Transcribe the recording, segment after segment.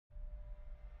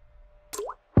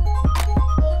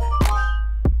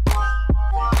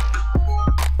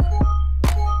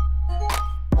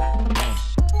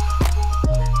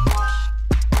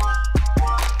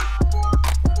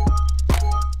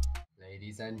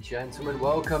and gentlemen,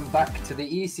 welcome back to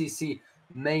the ECC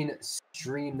main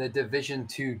stream. The Division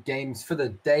 2 games for the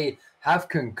day have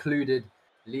concluded,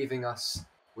 leaving us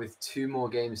with 2 more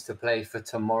games to play for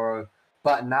tomorrow.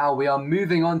 But now we are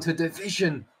moving on to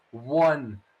Division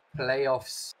 1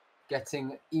 playoffs,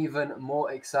 getting even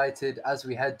more excited as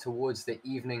we head towards the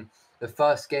evening. The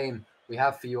first game we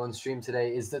have for you on stream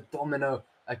today is the Domino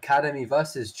Academy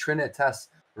versus Trinitas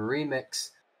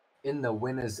Remix in the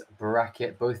winners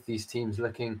bracket. Both these teams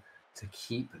looking to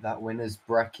keep that winners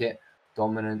bracket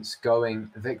dominance going.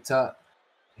 Victor,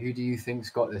 who do you think's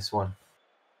got this one?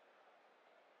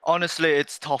 Honestly,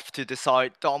 it's tough to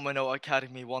decide. Domino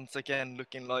Academy once again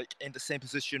looking like in the same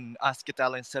position as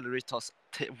Godalions Trinitas,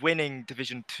 winning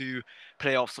Division 2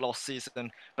 playoffs last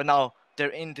season. But now they're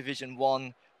in Division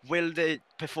 1. Will they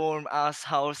perform as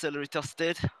how Trinitas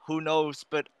did? Who knows?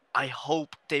 But I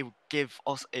hope they give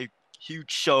us a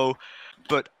huge show.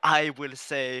 But I will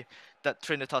say that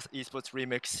Trinitas eSports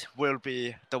Remix will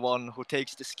be the one who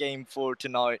takes this game for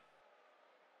tonight.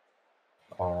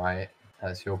 All right,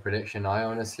 that's your prediction.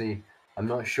 I'm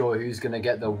not sure who's going to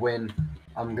get the win.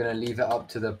 I'm going to leave it up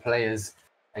to the players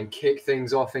and kick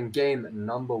things off in game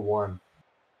number 1.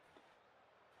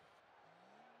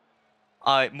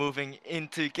 Alright, moving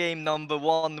into game number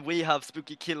 1, we have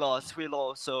Spooky Killer,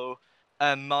 Swillo,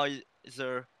 and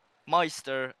Meister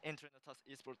in Trinitas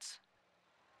eSports.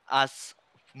 As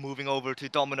moving over to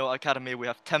Domino Academy, we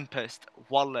have Tempest,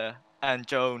 Walle, and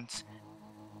Jones.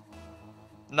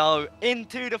 Now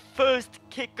into the first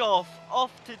kickoff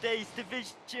of today's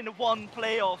Division 1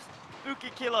 playoffs. Spooky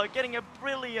Killer getting a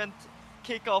brilliant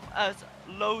kickoff as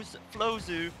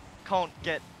Flozu can't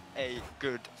get a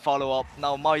good follow-up.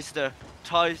 Now Meister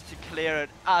tries to clear it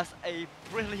as a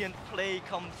brilliant play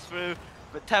comes through,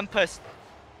 but Tempest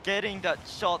getting that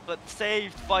shot but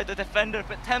saved by the defender.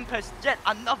 But Tempest yet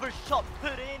another shot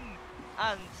put in,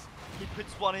 and he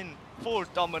puts one in for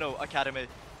Domino Academy.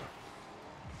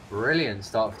 Brilliant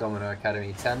start for Domino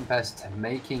Academy. Tempest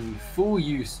making full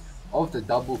use of the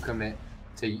double commit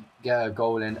to get a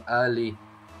goal in early.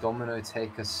 Domino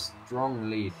take a strong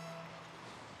lead.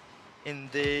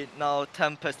 Indeed, now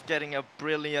Tempest getting a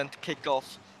brilliant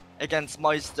kickoff against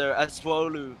Meister as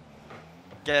Wolu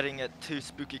getting it to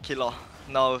Spooky Killer.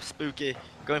 Now Spooky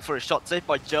going for a shot saved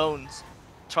by Jones.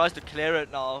 Tries to clear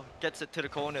it now, gets it to the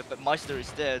corner, but Meister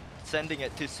is there, sending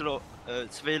it to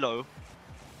Svilo.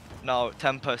 Now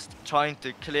Tempest trying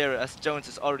to clear it as Jones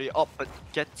is already up, but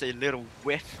gets a little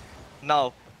whiff.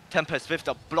 Now Tempest with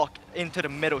the block into the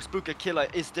middle. Spooky Killer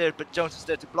is there, but Jones is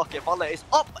there to block it. Walle is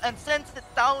up and sends it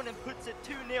down and puts it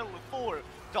 2-0 for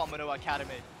Domino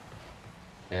Academy.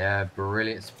 Yeah,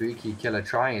 brilliant. Spooky Killer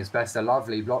trying his best. A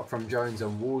lovely block from Jones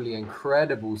and Woolley.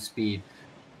 Incredible speed,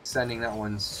 sending that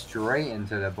one straight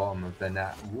into the bottom of the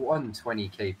net. 120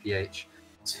 kph.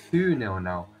 2-0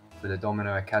 now for the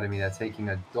Domino Academy. They're taking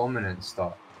a dominant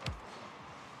start.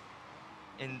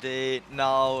 Indeed,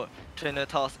 now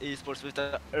Trinitas eSports with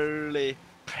the early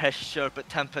pressure, but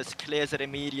Tempest clears it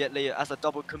immediately as a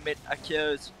double commit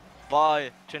occurs by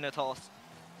Trinitas,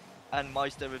 and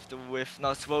Meister with the whiff.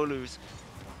 Now Swolu's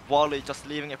Wally just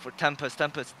leaving it for Tempest.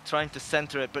 Tempest trying to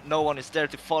center it, but no one is there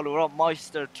to follow up.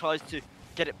 Meister tries to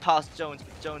get it past Jones,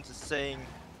 but Jones is saying,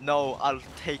 no, I'll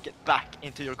take it back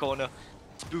into your corner.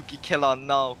 Spooky Killer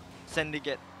now sending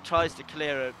it, tries to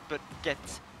clear it, but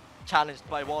gets challenged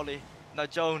by Wally. Now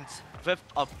Jones with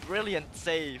a brilliant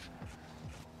save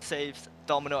saves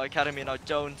Domino Academy. Now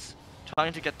Jones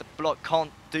trying to get the block,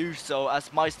 can't do so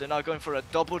as Meister now going for a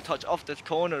double touch off the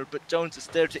corner, but Jones is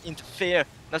there to interfere.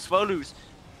 Now Swolu's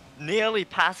nearly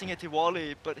passing it to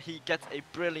Wally, but he gets a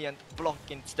brilliant block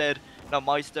instead. Now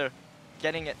Meister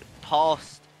getting it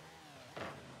past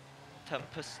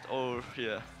Tempest,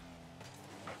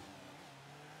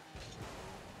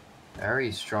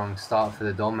 Very strong start for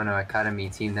the Domino Academy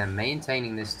team. They're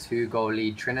maintaining this 2-goal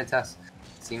lead. Trinitas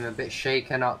seem a bit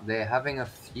shaken up. They're having a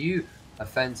few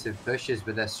offensive pushes,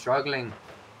 but they're struggling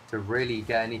to really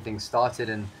get anything started,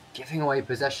 and giving away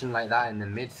possession like that in the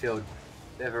midfield,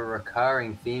 bit of a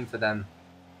recurring theme for them,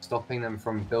 stopping them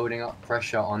from building up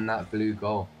pressure on that blue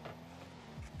goal.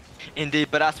 Indeed,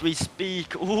 but as we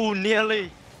speak,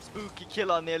 nearly Spooky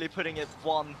Killer nearly putting it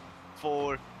 1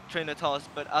 for Trinitas,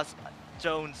 but as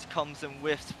Jones comes in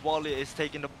whiffs, Wally is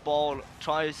taking the ball,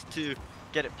 tries to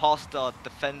get it past the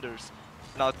defenders.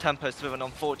 Now Tempest with an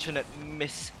unfortunate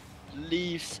miss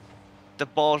leaves the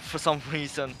ball for some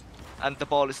reason, and the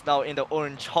ball is now in the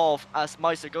orange half as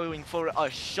Meister going for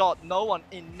a shot. No one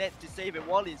in net to save it.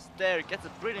 Wally is there, gets a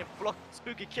brilliant block.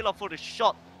 Spooky Killer for the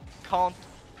shot, can't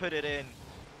put it in.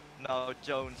 Now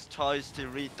Jones tries to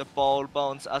read the ball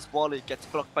bounce as Wally gets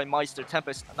blocked by Meister.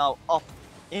 Tempest now up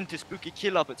into Spooky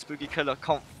Killer, but Spooky Killer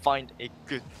can't find a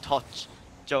good touch.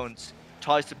 Jones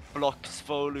tries to block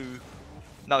Svolu.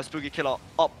 Now Spooky Killer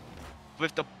up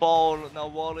with the ball. Now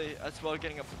Wally as well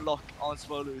getting a block on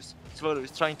Svolu's. Svolu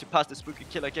is trying to pass the Spooky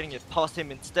Killer, getting it past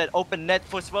him instead. Open net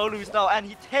for Svolu's now, and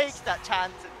he takes that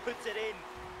chance and puts it in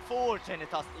for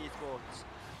Trinitas eSports.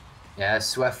 Yeah,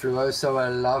 Swefluoso, a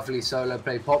lovely solo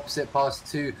play, pops it past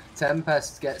two.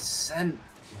 Tempest gets sent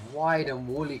wide and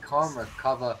Wally can't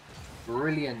recover.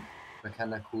 Brilliant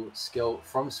mechanical skill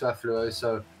from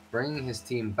Swefluoso, bringing his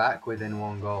team back within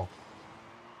 1 goal.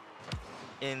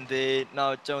 Indeed,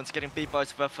 now Jones getting beat by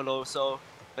Swefluoso,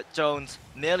 but Jones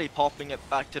nearly popping it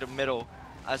back to the middle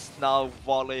as now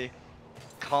Wally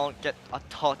can't get a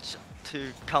touch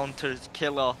to counter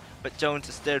Killer, but Jones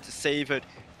is there to save it.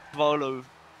 Svolu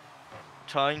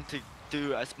trying to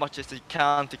do as much as he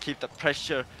can to keep the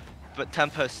pressure, but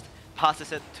Tempest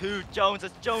passes it to Jones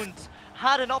as Jones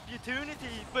had an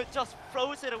opportunity but just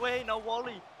throws it away. Now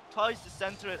Wally tries to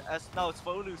center it as now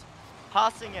Svolu's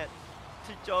passing it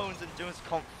to Jones and Jones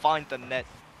can't find the net.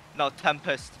 Now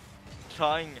Tempest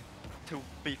trying to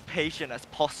be patient as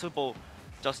possible,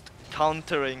 just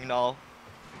countering now.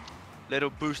 Little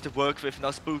boost to work with.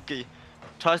 Now Spooky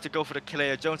tries to go for the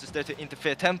clear. Jones is there to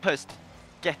interfere. Tempest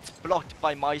gets blocked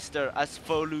by Meister as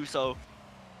Voluso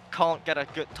can't get a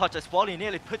good touch as Wally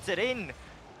nearly puts it in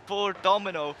for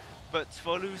Domino, but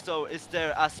Voluso is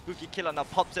there as Spooky Killer now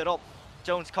pops it up.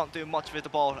 Jones can't do much with the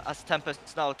ball as Tempest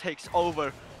now takes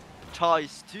over,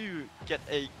 tries to get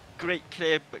a great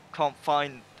clear but can't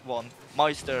find one.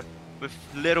 Meister with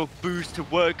little boost to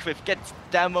work with gets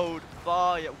demoed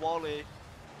by Wally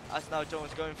as now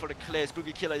Jones going for the clear.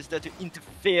 Spooky Killer is there to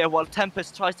interfere while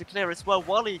Tempest tries to clear as well.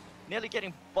 Wally nearly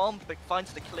getting bombed but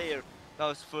finds the clear. Now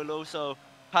it's Voluso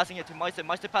passing it to Meister.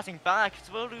 Meister passing back.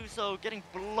 Voluso getting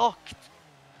blocked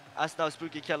as now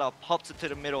Spooky Killer pops it to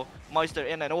the middle. Meister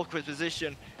in an awkward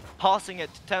position, passing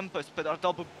it to Tempest, but a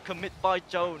double commit by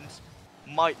Jones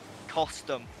might cost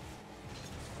them.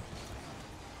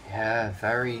 Yeah,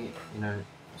 very,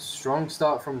 strong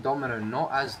start from Domino.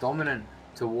 Not as dominant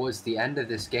towards the end of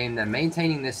this game. They're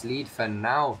maintaining this lead for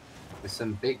now with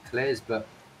some big clears, but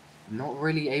not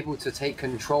really able to take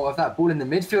control of that ball in the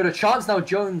midfield. A chance now,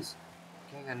 Jones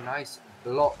getting a nice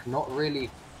block, not really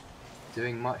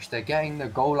doing much. They're getting the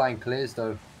goal line clears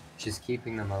though, which is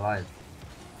keeping them alive.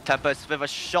 Tempest with a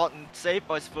shot and saved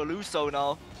by Voluso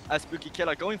now as Spooky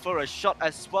Killer going for a shot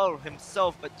as well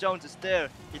himself, but Jones is there.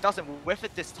 He doesn't whiff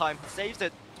it this time, saves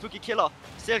it. Spooky Killer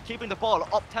still keeping the ball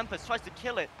up. Tempest tries to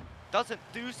kill it, doesn't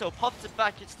do so, pops it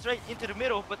back straight into the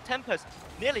middle, but Tempest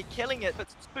nearly killing it, but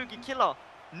Spooky Killer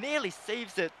nearly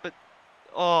saves it. But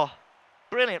oh,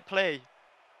 brilliant play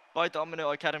by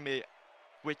Domino Academy,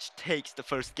 which takes the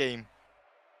first game.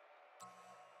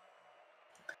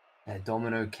 Yeah,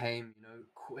 Domino came,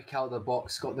 quick out the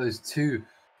box, got those 2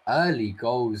 early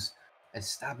goals,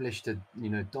 established a,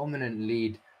 dominant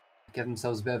lead, gave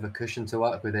themselves a bit of a cushion to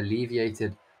work with,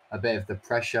 alleviated a bit of the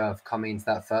pressure of coming into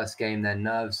that first game. Their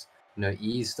nerves,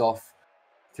 eased off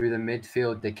through the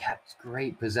midfield. They kept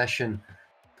great possession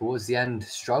towards the end,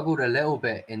 struggled a little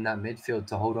bit in that midfield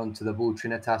to hold on to the ball.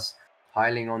 Trinitas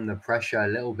piling on the pressure a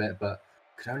little bit, but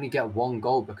could only get 1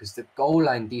 goal because the goal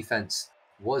line defense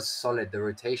was solid. The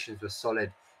rotations were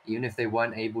solid, even if they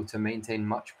weren't able to maintain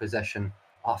much possession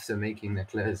after making the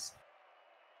clears.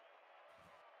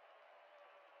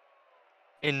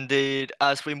 Indeed,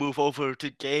 as we move over to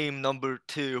game number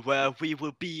 2, where we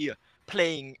will be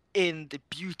playing in the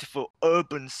beautiful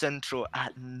urban central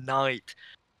at night.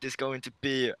 It is going to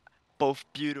be both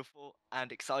beautiful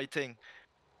and exciting.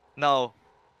 Now,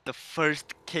 the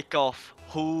first kickoff,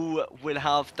 who will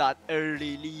have that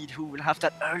early lead, who will have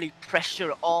that early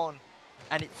pressure on?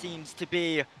 And it seems to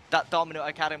be that Domino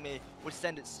Academy will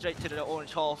send it straight to the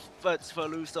orange half, but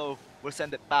Voluso will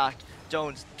send it back.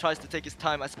 Jones tries to take his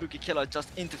time as Spooky Killer just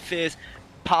interferes,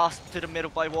 passed to the middle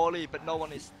by Wally, but no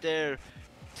one is there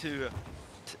to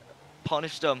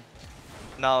punish them.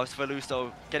 Now it's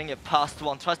Voluso getting it past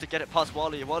one, tries to get it past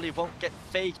Wally. Wally won't get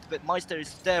faked, but Meister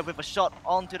is there with a shot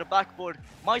onto the backboard.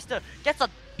 Meister gets a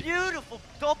beautiful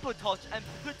double touch and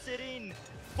puts it in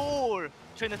for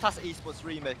Trinitas eSports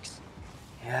Remix.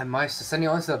 Yeah, Meister sending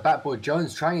it onto the backboard.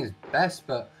 Jones trying his best,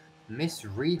 but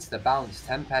misreads the bounce.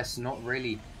 Tempest not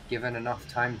really given enough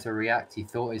time to react. He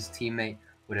thought his teammate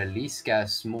would at least get a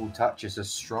small touch. It's a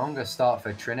stronger start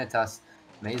for Trinitas.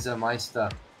 Meister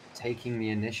taking the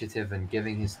initiative and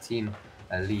giving his team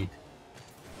a lead.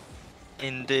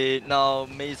 Indeed, now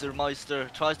Meister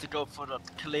tries to go for the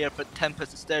clear, but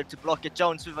Tempest is there to block it.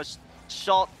 Jones with a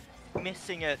shot,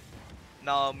 missing it.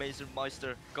 Now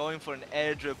Meister going for an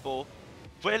air dribble.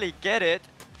 Will he get it?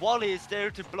 Wally is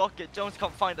there to block it. Jones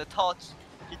can't find a touch.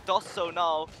 He does so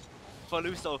now.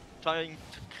 Feluso trying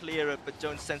to clear it, but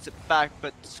Jones sends it back.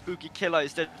 But Spooky Killer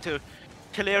is there to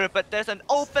clear it. But there's an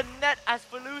open net as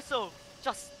Feluso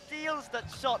just steals that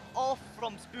shot off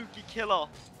from Spooky Killer.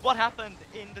 What happened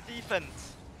in the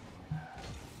defense?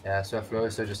 Yeah, so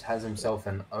Feluso just has himself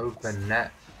an open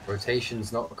net.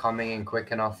 Rotation's not coming in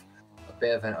quick enough. A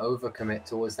bit of an overcommit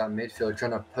towards that midfield,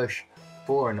 trying to push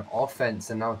for an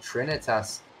offense. And now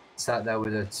Trinitas sat there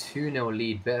with a 2-0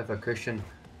 lead, bit of a cushion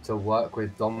to work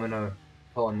with. Domino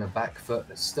put on the back foot.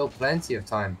 There's still plenty of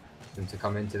time for them to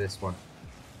come into this one.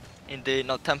 Indeed,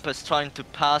 now Tempest trying to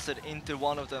pass it into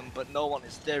one of them, but no one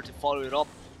is there to follow it up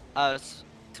as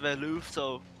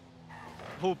Feluso,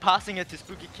 who passing it to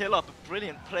Spooky Killer. A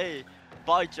brilliant play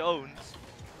by Jones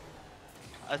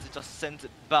as it just sends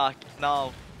it back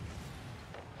now.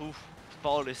 Oof,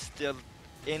 ball is still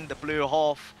in the blue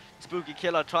half. Spooky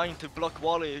Killer trying to block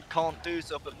Wally, can't do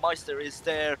so, but Meister is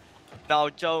there. Now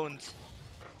Jones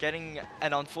getting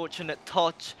an unfortunate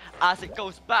touch as it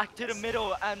goes back to the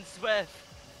middle, and Swift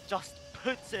just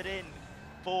puts it in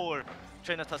for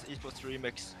Trinitas eSports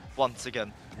Remix once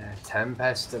again. Yeah,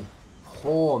 Tempest, a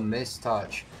poor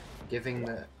mistouch, giving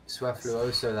the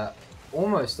Swiftluoso that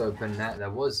almost open net. There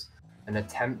was an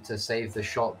attempt to save the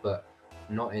shot, but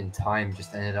not in time.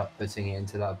 Just ended up putting it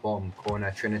into that bottom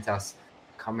corner. Trinitas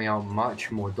coming out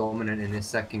much more dominant in this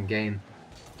second game.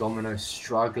 Domino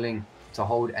struggling to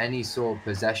hold any sort of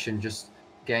possession, just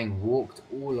getting walked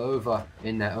all over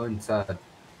in their own third.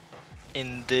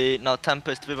 Indeed, now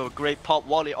Tempest with a great pop.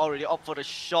 Wally already up for the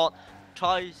shot,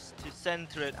 tries to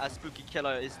center it as Spooky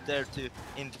Killer is there to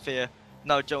interfere.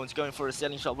 Now Jones going for a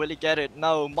sailing shot, will he get it?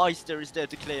 No, Meister is there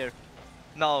to clear.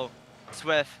 Now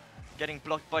Swift getting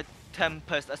blocked by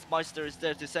Tempest as Meister is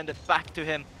there to send it back to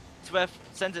him. Swift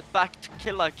sends it back to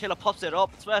Killer, Killer pops it up.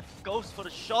 Swift goes for the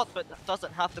shot but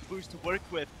doesn't have the boost to work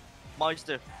with.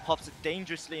 Meister pops it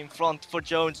dangerously in front for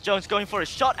Jones. Jones going for a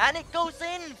shot and it goes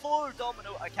in for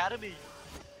Domino Academy.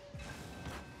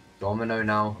 Domino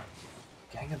now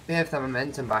getting a bit of the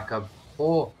momentum back up.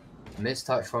 Poor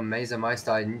mistouch from Mesa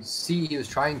Meister. I see he was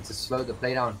trying to slow the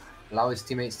play down, allow his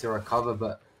teammates to recover,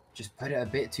 but just put it a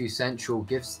bit too central.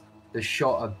 Gives the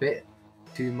shot a bit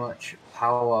too much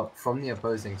power from the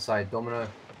opposing side. Domino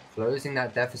closing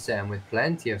that deficit and with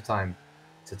plenty of time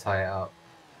to tie it up.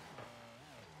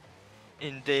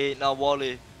 Indeed, now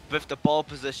Wally with the ball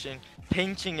position,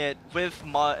 pinching it with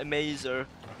Mazer.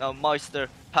 Now Meister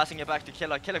passing it back to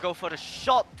Killer. Killer go for the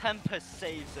shot. Tempest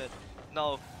saves it.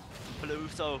 Now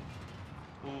Feluso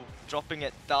dropping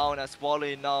it down as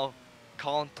Wally now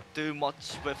can't do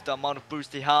much with the amount of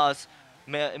boost he has.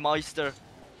 Meister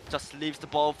just leaves the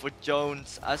ball for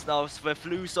Jones as now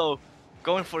Feluso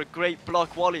going for a great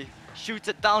block. Wally shoots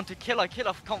it down to Killer.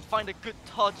 Killer can't find a good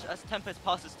touch as Tempest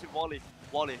passes to Wally.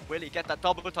 Wally, will he get that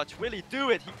double touch? Will he do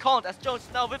it? He can't as Jones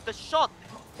now with the shot.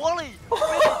 Wally with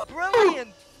a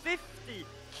brilliant 50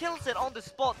 kills it on the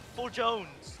spot for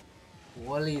Jones.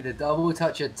 Wally, the double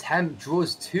touch attempt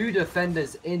draws two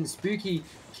defenders in. Spooky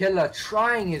Killer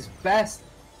trying his best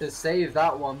to save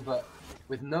that one, but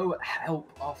with no help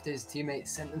after his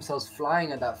teammates sent themselves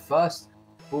flying at that first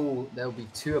ball. There'll be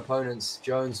two opponents.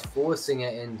 Jones forcing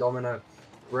it in. Domino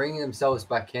bringing themselves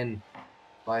back in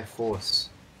by force.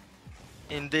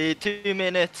 Indeed, 2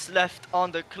 minutes left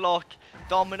on the clock.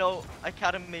 Domino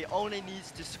Academy only needs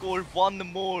to score one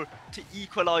more to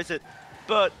equalize it,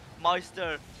 but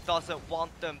Meister doesn't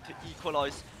want them to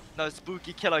equalize. Now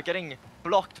Spooky Killer getting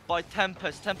blocked by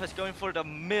Tempest. Tempest going for the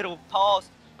middle pass.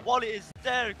 Wally is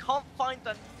there, can't find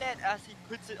the net as he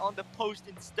puts it on the post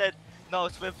instead. Now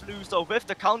Swiftluoso with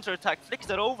the counter attack flicks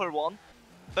it over one,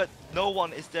 but no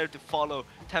one is there to follow.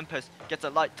 Tempest gets a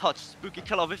light touch. Spooky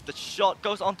Killer with the shot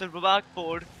goes onto the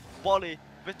backboard. Wally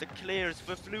with the clears.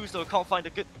 Swiftluoso can't find a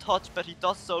good touch, but he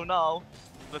does so now.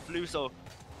 Swiftluoso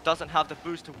doesn't have the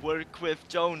boost to work with.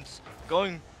 Jones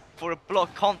going for a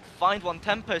block, can't find one.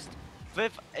 Tempest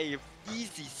with a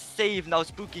easy save. Now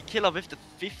Spooky Killer with the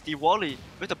 50. Wally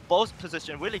with the boss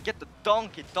position. Will he get the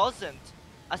dunk? It doesn't.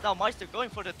 As now Meister going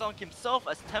for the dunk himself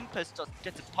as Tempest just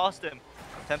gets it past him.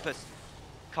 Tempest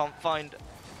can't find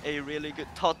a really good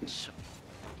touch,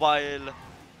 while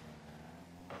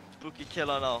Spooky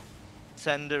Killer now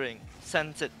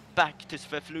sends it back to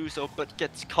Swiftluoso but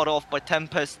gets cut off by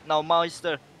Tempest. Now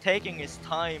Meister taking his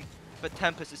time, but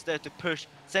Tempest is there to push,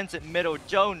 sends it middle.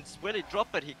 Jones, will he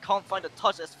drop it? He can't find a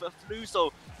touch as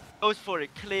Swiftluoso goes for a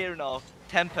clear now.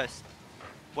 Tempest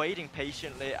waiting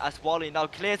patiently as Wally now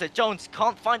clears it. Jones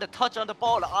can't find a touch on the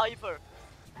ball either.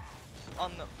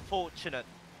 Unfortunate.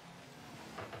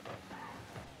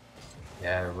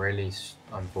 Yeah, really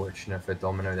unfortunate for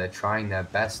Domino. They're trying their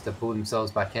best to pull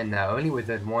themselves back in. They're only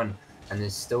within one, and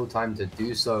there's still time to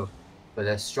do so. But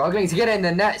they're struggling to get in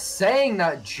the net, saying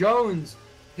that Jones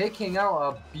picking out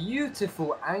a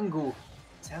beautiful angle.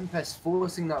 Tempest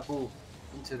forcing that ball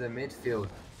into the midfield.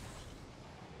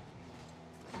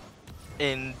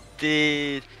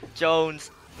 Indeed, Jones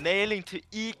nailing to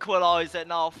equalize it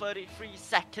now. 33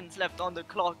 seconds left on the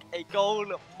clock. A goal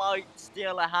might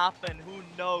still happen, who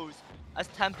knows? As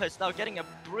Tempest now getting a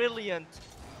brilliant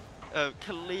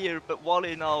clear, but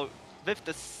Wally now with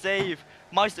the save.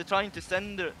 Meister trying to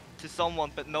send it to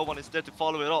someone, but no one is there to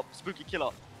follow it up. Spooky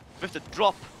Killer with the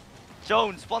drop.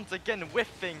 Jones once again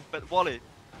whiffing, but Wally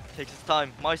takes his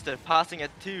time. Meister passing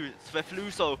it to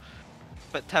Svefluso,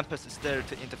 but Tempest is there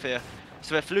to interfere.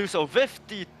 Svefluso with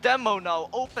the demo now,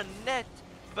 open net,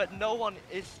 but no one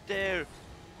is there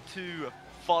to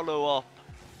follow up.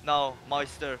 Now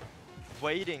Meister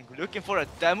waiting, looking for a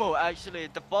demo actually.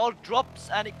 The ball drops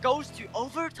and it goes to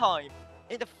overtime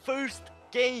in the first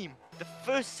game. The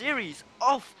first series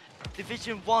of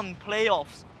Division 1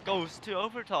 playoffs goes to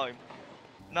overtime.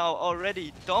 Now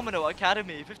already Domino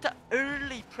Academy with the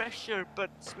early pressure, but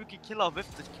Spooky Killer with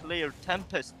the clear.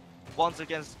 Tempest once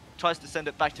again tries to send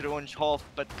it back to the orange half,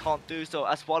 but can't do so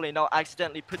as Wally now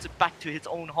accidentally puts it back to his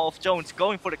own half. Jones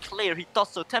going for the clear, he does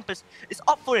so. Tempest is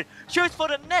up for it, shoots for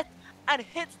the net and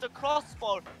hits the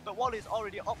crossbar, but Wally is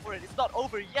already up for it. It's not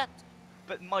over yet,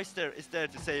 but Meister is there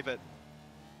to save it.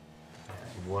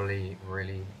 Wally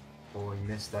really, he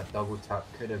missed that double tap.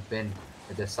 Could have been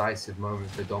a decisive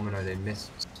moment for Domino. They missed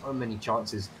so many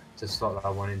chances to slot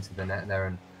that one into the net there,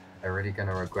 and they're really going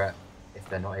to regret if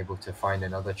they're not able to find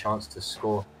another chance to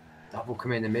score. Double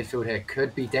commit in the midfield here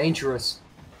could be dangerous.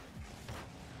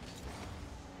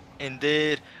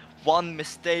 Indeed, one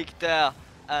mistake there,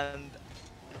 and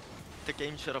the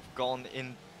game should have gone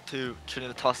into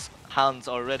Trinitas' hands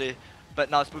already. But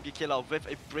now Spooky Killer with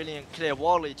a brilliant clear.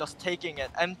 Wally just taking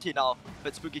it empty now,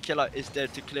 but Spooky Killer is there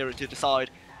to clear it to the side.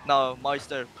 Now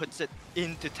Meister puts it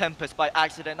into Tempest by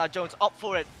accident. Now Jones up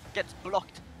for it, gets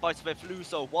blocked by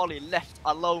Svefluso. Wally left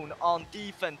alone on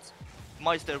defense.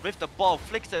 Meister with the ball,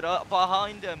 flicks it up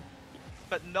behind him,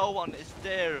 but no one is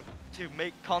there to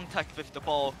make contact with the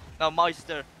ball. Now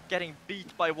Meister getting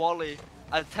beat by Wally,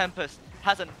 and Tempest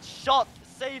has a shot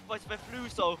saved by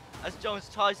Svefluso as Jones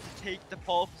tries to take the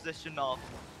ball position off.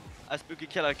 As Spooky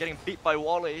Killer getting beat by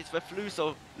Wally,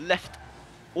 Svefluso left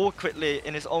awkwardly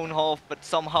in his own half, but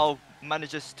somehow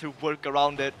manages to work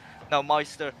around it. Now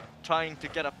Meister trying to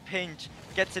get a pinch,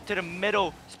 gets it to the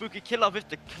middle. Spooky Killer with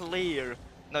the clear.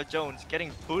 Now Jones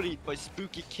getting bullied by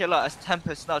Spooky Killer as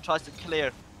Tempest now tries to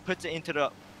clear, puts it into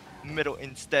the middle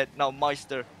instead. Now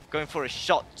Meister going for a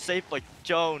shot, saved by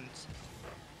Jones.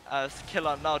 As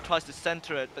Killer now tries to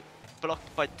center it, but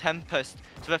blocked by Tempest.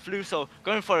 Svefluso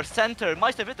going for a center.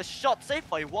 Meister with the shot, saved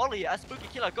by Wally as Spooky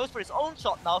Killer goes for his own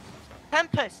shot now.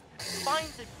 Tempest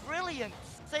finds a brilliant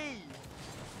save.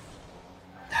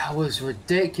 That was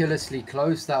ridiculously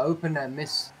close. That open net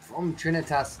miss from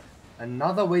Trinitas.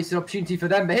 Another wasted opportunity for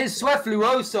them. But here's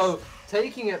Svefluso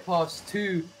taking it past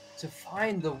two to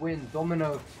find the win.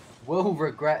 Domino will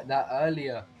regret that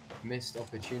earlier missed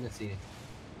opportunity.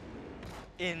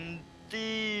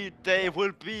 Indeed, they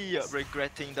will be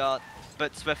regretting that.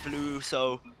 But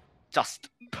Svefluso just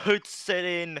puts it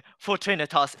in for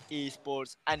Trinitas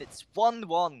eSports, and it's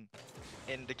 1-1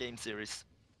 in the game series.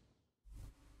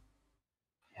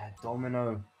 Yeah,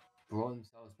 Domino brought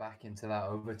themselves back into that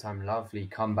overtime. Lovely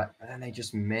comeback, but then they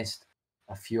just missed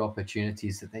a few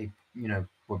opportunities that they,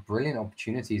 were brilliant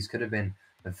opportunities. Could have been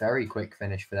a very quick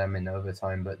finish for them in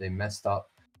overtime, but they messed up.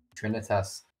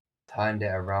 Trinitas turned it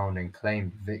around and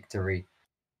claimed victory,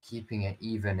 keeping it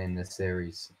even in the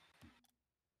series.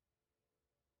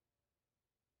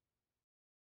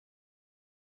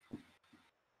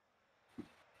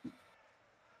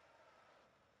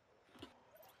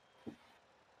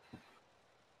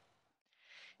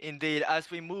 Indeed,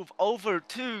 as we move over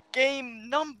to game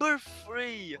number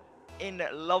 3 in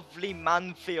lovely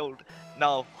Manfield.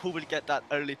 Now, who will get that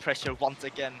early pressure once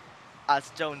again? As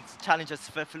Jones challenges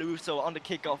Svefluso on the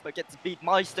kickoff, but gets beat.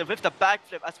 Meister with the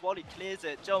backflip as Wally clears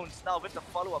it. Jones now with the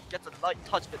follow-up, gets a light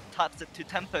touch, but taps it to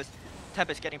Tempest.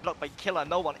 Tempest getting blocked by Killer,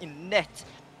 no one in net,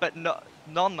 but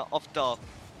none of the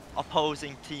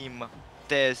opposing team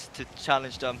dares to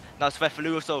challenge them. Now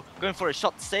Svefluso going for a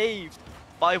shot saved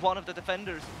by one of the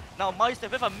defenders. Now Meister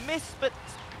with a miss, but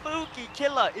Spooky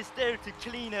Killer is there to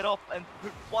clean it up and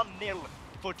put 1-0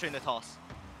 for Trinitas.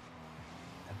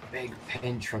 A big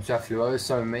pinch from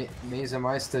Svefluso.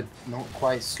 Meister not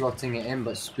quite slotting it in,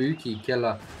 but Spooky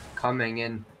Killer coming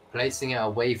in, placing it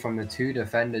away from the two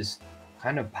defenders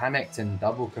kind of panicked and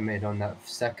double committed on that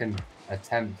second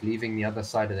attempt, leaving the other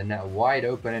side of the net wide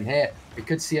open. And here we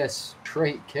could see a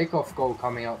straight kickoff goal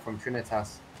coming out from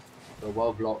Trinitas, but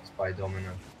well blocked by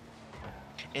Domino.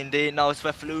 Indeed, now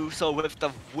Swiftluso with the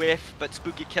whiff, but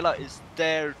Spooky Killer is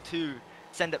there to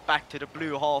send it back to the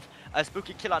blue half. As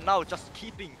Spooky Killer now just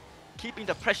keeping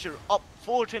the pressure up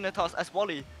for Trinitas as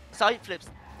Wally side flips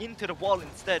into the wall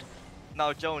instead.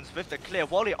 Now Jones with the clear,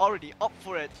 Wally already up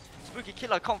for it. Spooky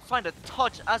Killer can't find a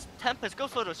touch as Tempest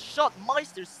goes for the shot,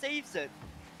 Meister saves it.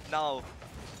 Now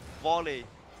Wally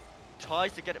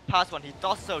tries to get it past one, he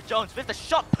does so. Jones with the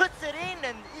shot puts it in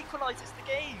and equalizes the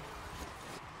game.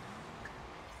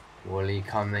 Wally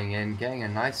coming in, getting a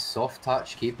nice soft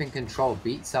touch, keeping control,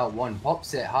 beats out one,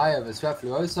 pops it high over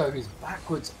Swiftluoso, who's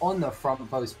backwards on the front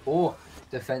post. Poor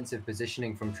defensive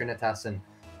positioning from Trinitas, and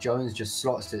Jones just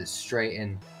slots it straight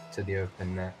in to the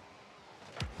open net.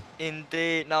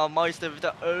 Indeed, now Meister with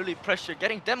the early pressure,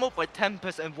 getting demoed by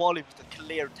Tempest, and Wally with the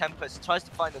clear. Tempest tries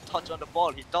to find a touch on the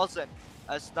ball, he doesn't,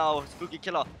 as now Spooky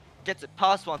Killer gets it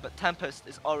past one, but Tempest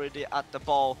is already at the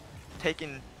ball,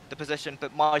 taking the position,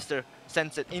 but Meister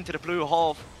sends it into the blue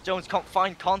half. Jones can't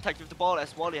find contact with the ball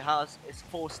as Wally is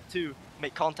forced to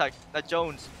make contact. Now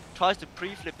Jones tries to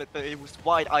pre-flip it, but it was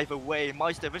wide either way.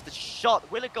 Meister with the shot,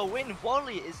 will it go in?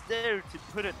 Wally is there to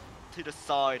put it to the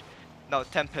side. Now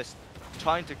Tempest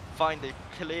trying to find the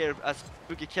clear as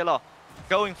Spooky Killer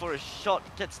going for a shot,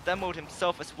 gets demoed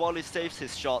himself as Wally saves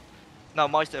his shot. Now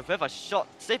Meister with a shot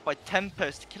saved by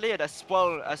Tempest, cleared as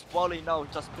well as Wally now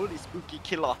just bullies Spooky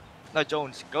Killer. Now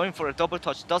Jones going for a double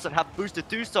touch, doesn't have boost to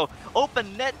do so.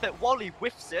 Open net, but Wally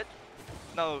whiffs it.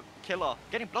 Now Killer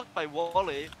getting blocked by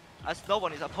Wally as no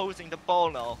one is opposing the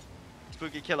ball now.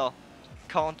 Spooky Killer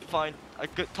can't find a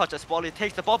good touch as Wally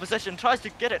takes the ball possession, tries to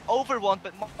get it over one,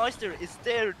 but Meister is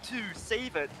there to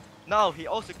save it. Now he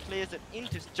also clears it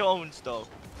into Jones though.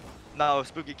 Now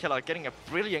Spooky Killer getting a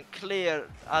brilliant clear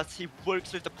as he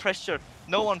works with the pressure.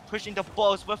 No one pushing the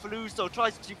ball. Swiftluoso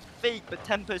tries to fake, but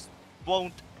Tempest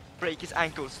won't break his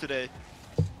ankles today.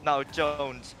 Now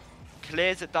Jones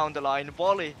clears it down the line.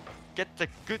 Wally gets a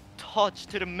good touch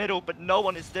to the middle, but no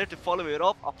one is there to follow it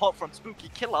up apart from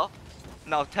Spooky Killer.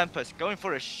 Now Tempest going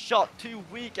for a shot, too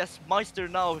weak as Meister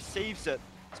now saves it.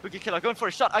 Spooky Killer going for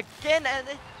a shot again and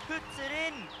it puts it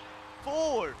in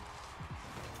for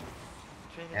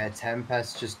Trinitas. Yeah,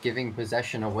 Tempest just giving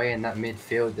possession away in that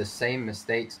midfield. The same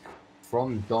mistakes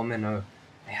from Domino.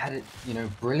 They had it,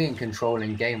 brilliant control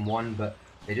in game one, but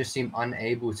they just seem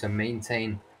unable to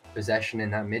maintain possession in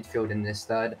that midfield in this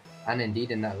third, and indeed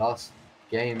in that last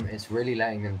game. It's really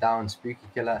letting them down. Spooky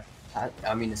Killer,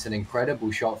 I mean, it's an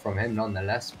incredible shot from him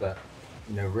nonetheless, but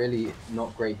really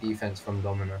not great defense from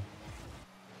Domino.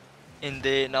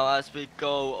 Indeed, now as we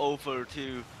go over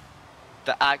to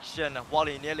the action,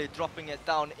 Wally nearly dropping it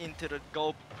down into the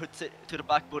goal, puts it to the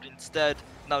backboard instead.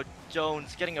 Now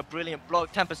Jones getting a brilliant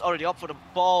block. Tempest already up for the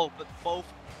ball, but both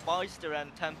Meister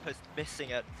and Tempest missing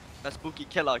it. Now Spooky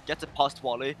Killer gets it past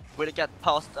Wally. Will it get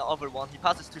past the other one? He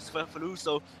passes to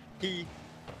Swiftluoso. He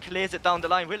clears it down the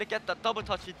line. Will it get that double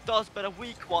touch? He does, but a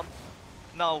weak one.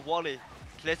 Now Wally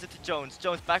clears it to Jones.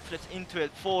 Jones backflips into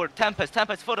it for Tempest.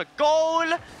 Tempest for the goal!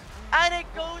 And it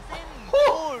goes in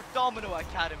for Domino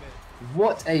Academy.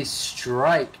 What a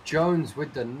strike. Jones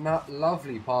with the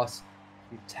lovely pass.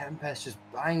 Tempest just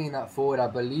banging that forward. I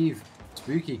believe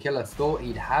Spooky Killer thought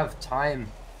he'd have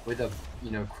time with a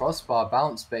crossbar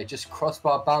bounce, but it just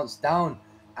crossbar bounced down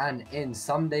and in.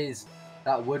 Some days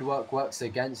that woodwork works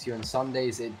against you, and some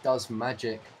days it does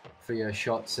magic for your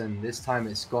shots, and this time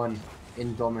it's gone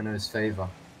in Domino's favor.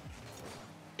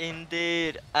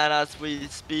 Indeed, and as we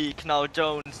speak now,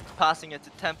 Jones passing it to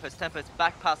Tempest. Tempest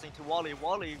back passing to Wally.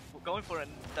 Wally going for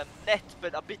the net,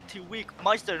 but a bit too weak.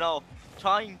 Meister now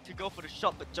trying to go for the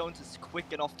shot, but Jones is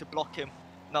quick enough to block him.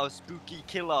 Now Spooky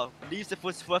Killer leaves it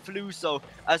for Swiftluoso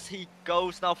as he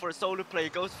goes now for a solo play,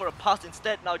 goes for a pass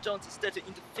instead. Now Jones is there to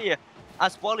interfere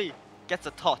as Wally gets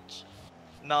a touch.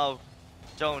 Now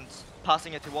Jones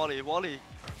passing it to Wally. Wally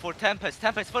for Tempest.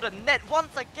 Tempest for the net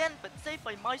once again, but saved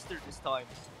by Meister this time.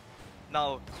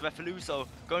 Now Swiftluoso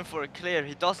going for a clear.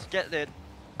 He does get it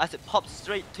as it pops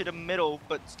straight to the middle,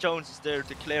 but Jones is there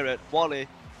to clear it. Wally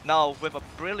now with a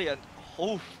brilliant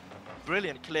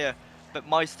clear, but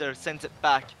Meister sends it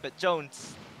back, but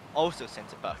Jones also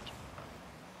sends it back.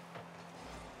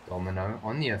 Domino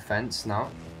on the offense now,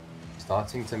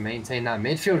 starting to maintain that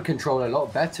midfield control a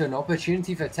lot better. An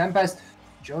opportunity for Tempest.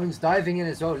 Jones diving in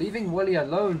as well, leaving Wally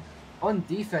alone on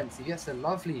defense. He gets a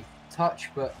lovely touch,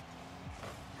 but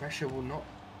pressure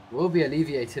will be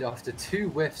alleviated after two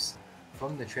whiffs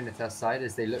from the Trinitas side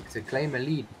as they look to claim a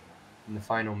lead in the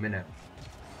final minute.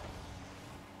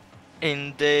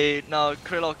 Indeed. Now,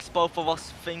 Krillox, both of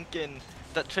us thinking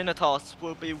that Trinitas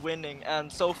will be winning,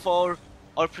 and so far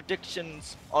our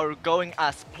predictions are going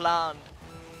as planned.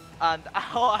 And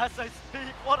as I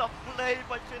speak, what a play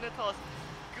by Trinitas!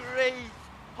 Great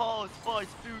pass by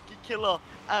Spooky Killer,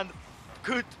 and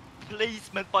good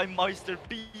placement by Meister,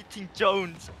 beating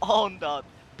Jones on that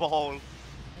ball.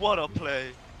 What a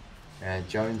play!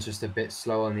 Jones just a bit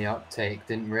slow on the uptake,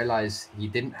 didn't realize he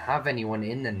didn't have anyone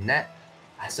in the net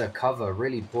as a cover.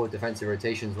 Really poor defensive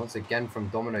rotations once again from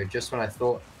Domino. Just when I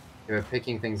thought they were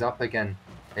picking things up again,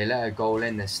 they let a goal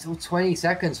in. There's still 20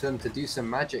 seconds for them to do some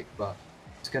magic, but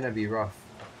it's going to be rough.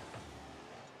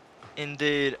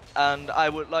 Indeed, and I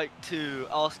would like to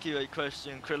ask you a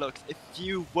question, Krillox. If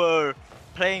you were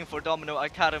playing for Domino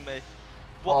Academy,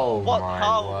 Oh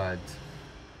my word.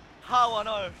 How on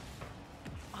earth?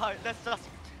 Let's just,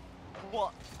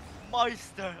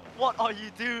 Meister, what are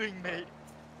you doing, mate?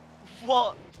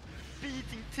 What?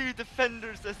 Beating two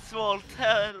defenders as well,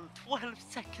 12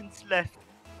 seconds left.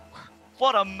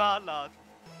 What a mad lad.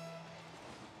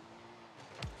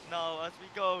 Now, as we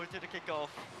go to the kickoff.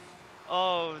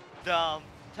 Oh, damn.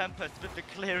 Tempest with the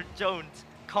clear. Jones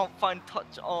can't find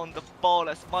touch on the ball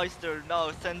as Meister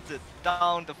now sends it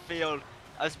down the field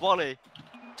as Wally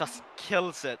just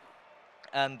kills it.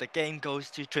 And the game goes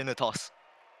to Trinitas.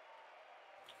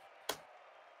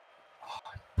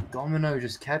 Domino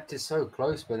just kept it so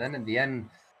close, but then at the end,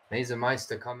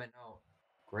 Meister coming out.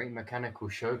 Great mechanical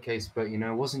showcase, but you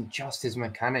know, it wasn't just his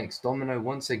mechanics. Domino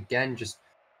once again just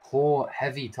poor,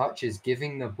 heavy touches,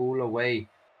 giving the ball away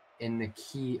in the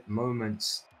key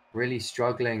moments. Really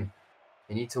struggling.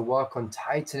 They need to work on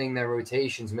tightening their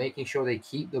rotations, making sure they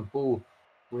keep the ball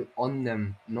on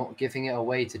them, not giving it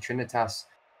away to Trinitas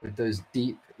with those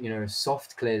deep, you know,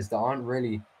 soft clears that aren't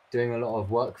really doing a lot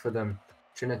of work for them.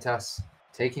 Trinitas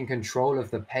taking control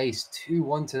of the pace,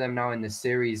 2-1 to them now in the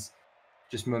series.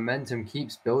 Just momentum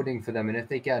keeps building for them, and if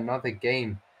they get another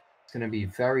game, it's going to be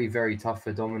very, very tough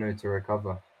for Domino to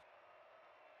recover.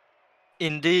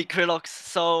 Indeed, Krillox.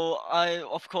 So,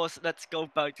 of course, let's go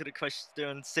back to the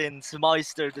question since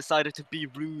Meister decided to be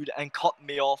rude and cut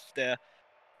me off there.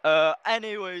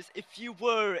 Anyways, if you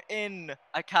were in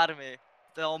Academy,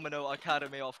 the Domino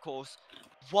Academy, of course,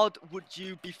 what would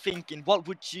you be thinking? What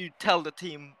would you tell the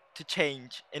team to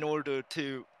change in order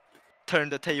to turn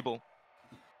the table?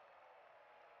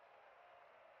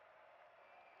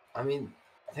 I mean,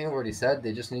 I think I've already said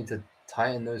they just need to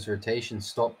tighten those rotations,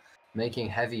 stop making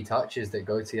heavy touches that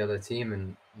go to the other team,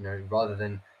 and you know, rather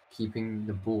than keeping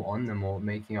the ball on them or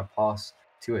making a pass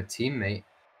to a teammate,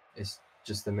 it's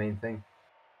just the main thing.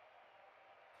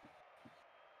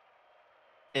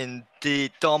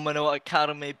 Indeed, Domino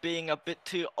Academy being a bit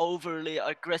too overly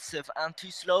aggressive and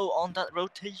too slow on that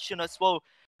rotation as well,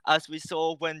 as we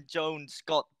saw when Jones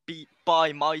got beat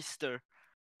by Meister.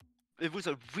 It was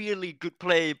a really good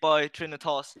play by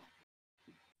Trinitas,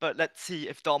 but let's see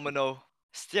if Domino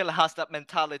still has that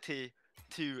mentality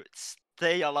to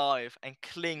stay alive and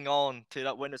cling on to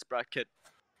that winner's bracket.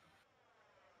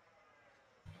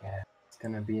 Yeah, it's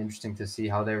going to be interesting to see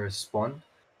how they respond.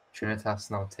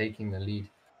 Trinitas now taking the lead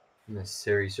in this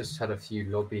series. Just had a few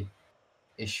lobby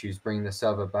issues bringing the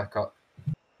server back up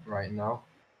right now.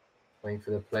 Waiting for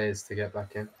the players to get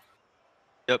back in.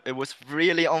 Yep, it was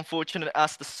really unfortunate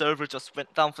as the server just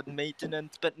went down for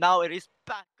maintenance, but now it is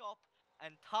back up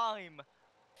and time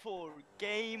for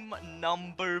game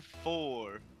number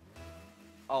 4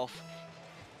 of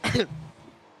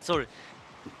sorry,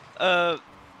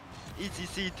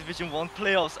 ECC Division 1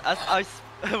 playoffs. As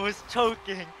I was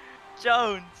choking,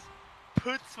 Jones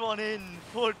puts one in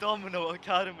for Domino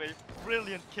Academy.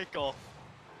 Brilliant kickoff.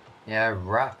 Yeah,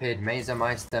 rapid. Meister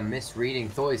misreading.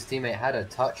 Thought his teammate had a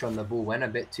touch on the ball. Went a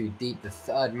bit too deep. The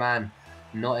third man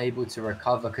not able to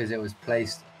recover because it was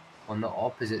placed on the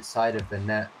opposite side of the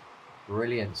net.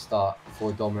 Brilliant start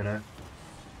for Domino.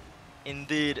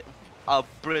 Indeed, a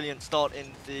brilliant start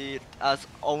indeed, as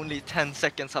only 10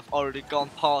 seconds have already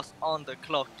gone past on the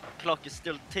clock. Clock is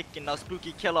still ticking now.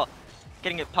 Spooky Killer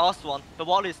getting it past one. The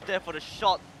wall is there for the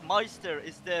shot. Meister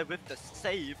is there with the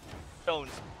save.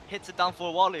 Jones hits it down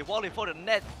for Wally. Wally for the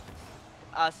net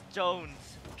as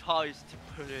Jones tries to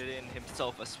put it in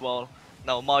himself as well.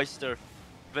 Now Meister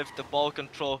with the ball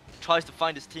control tries to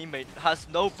find his teammate. Has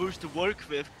no boost to work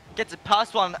with. Gets it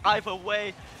past one either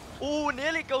way. Oh,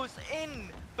 nearly goes in,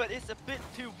 but it's a bit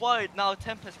too wide. Now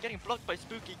Tempest getting blocked by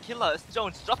Spooky Killer as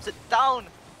Jones drops it down,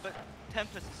 but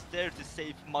Tempest is there to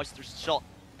save Meister's shot.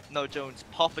 No, Jones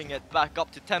popping it back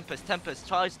up to Tempest. Tempest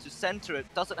tries to center it,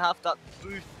 doesn't have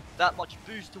that much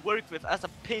boost to work with as a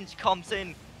pinch comes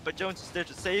in, but Jones is there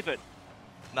to save it.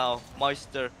 Now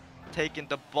Meister taking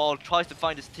the ball, tries to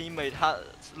find his teammate, has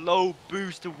low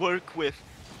boost to work with.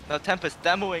 Now Tempest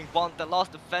demoing the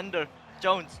last defender.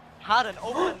 Jones had an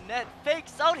open net,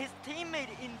 fakes out his teammate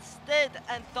instead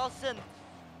and doesn't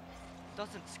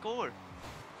score.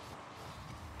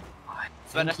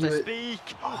 But as I speak,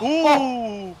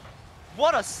 ooh,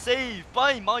 what a save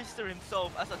by Meister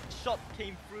himself as a shot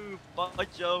came through by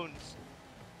Jones.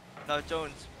 Now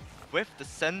Jones with the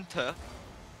center,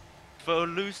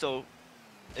 Luso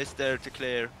is there to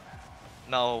clear.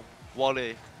 Now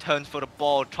Wally turns for the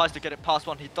ball, tries to get it past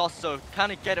one, he does so.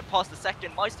 Can he get it past the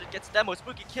second? Meister gets demo,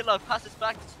 Spooky Killer passes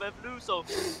back to Luso,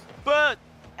 but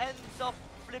ends up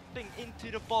flipping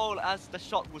into the ball as the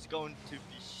shot was going to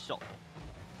be shot.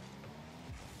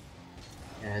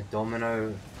 Yeah,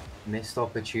 Domino missed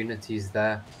opportunities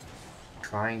there,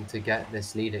 trying to get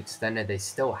this lead extended. They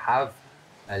still have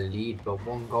a lead, but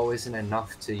one goal isn't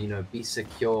enough to, you know, be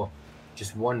secure.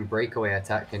 Just one breakaway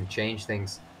attack can change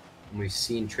things. And we've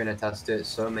seen Trinitas do it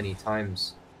so many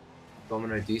times.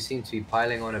 Domino do seem to be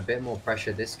piling on a bit more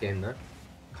pressure this game though,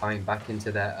 coming back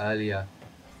into their earlier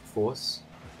force.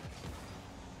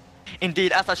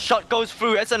 Indeed, as a shot goes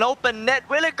through, it's an open net.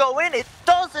 Will it go in? It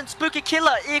doesn't. Spooky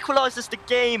Killer equalizes the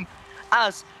game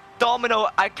as Domino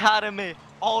Academy.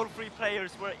 All three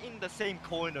players were in the same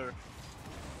corner.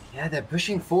 Yeah, they're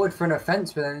pushing forward for an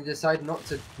offense, but then they decide not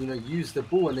to, you know, use the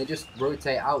ball and they just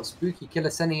rotate out. Spooky Killer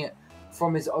sending it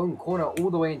from his own corner all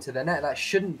the way into the net. That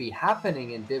shouldn't be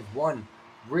happening in Div 1.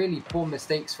 Really poor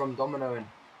mistakes from Domino, and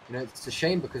you know, it's a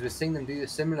shame because we're seeing them do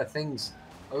similar things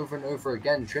over and over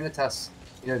again. Trinitas,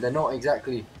 you know, they're not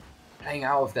exactly playing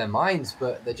out of their minds,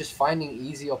 but they're just finding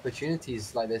easy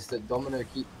opportunities like this that Domino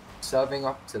keep serving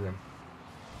up to them.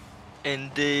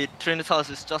 Indeed, Trinitas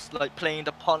is just like playing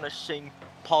the punishing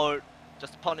part,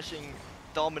 just punishing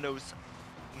Domino's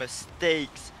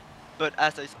mistakes. But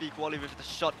as I speak, Wally with the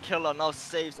shot, Killer now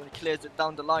saves and clears it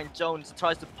down the line. Jones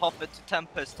tries to pop it to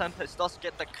Tempest. Tempest does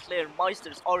get the clear.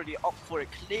 Meister's already up for it,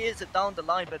 clears it down the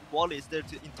line, but Wally is there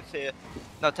to interfere.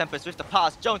 Now Tempest with the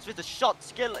pass, Jones with the shot,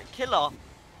 Killer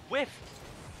with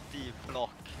the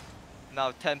block.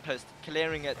 Now Tempest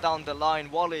clearing it down the line.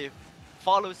 Wally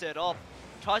follows it up,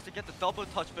 tries to get the double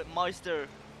touch, but Meister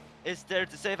is there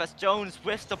to save as Jones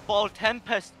with the ball.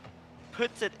 Tempest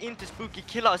puts it into Spooky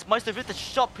Killer as Meister with the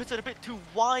shot puts it a bit too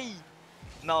wide.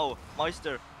 Now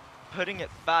Meister putting it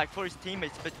back for his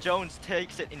teammates, but Jones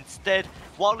takes it instead.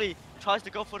 Wally tries to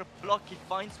go for the block, he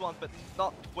finds one but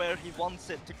not where he wants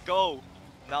it to go.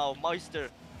 Now Meister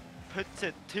puts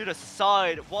it to the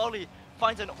side. Wally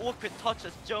finds an awkward touch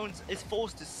as Jones is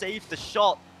forced to save the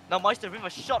shot. Now Meister with a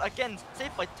shot again,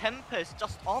 saved by Tempest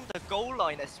just on the goal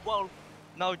line as well.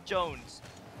 Now Jones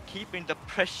keeping the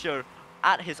pressure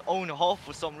at his own half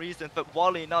for some reason, but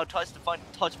Wally now tries to find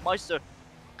a touch. Meister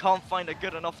can't find a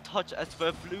good enough touch as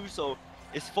Verfluso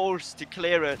is forced to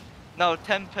clear it. Now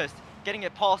Tempest getting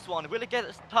it past one. Will it get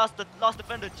it past the last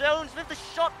defender? Jones with the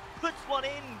shot puts one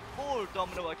in for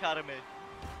Domino Academy.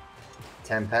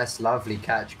 Tempest, lovely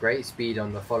catch, great speed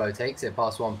on the follow, takes it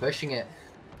past one, pushing it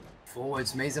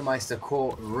forwards. Meister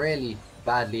caught really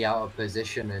badly out of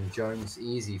position, and Jones,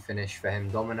 easy finish for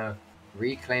him. Domino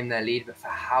reclaim their lead, but for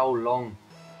how long?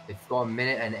 They've got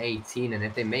 1:18, and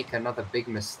if they make another big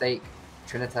mistake,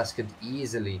 Trinitas could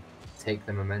easily take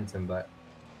the momentum back.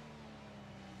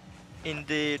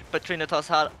 Indeed, but Trinitas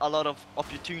had a lot of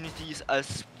opportunities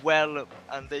as well,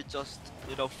 and they just,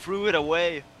 you know, threw it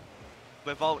away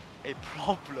without a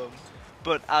problem.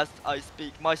 But as I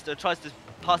speak, Meister tries to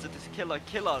pass it to Killer.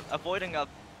 Killer, avoiding a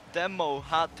demo,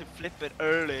 had to flip it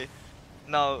early.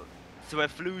 Now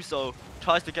Verfluso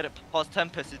tries to get it past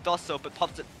Tempest, he does so, but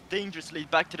pops it dangerously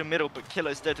back to the middle, but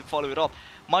Killer is there to follow it up.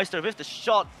 Meister with the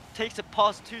shot, takes it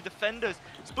past two defenders.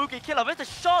 Spooky Killer with the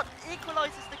shot,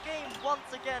 equalizes the game once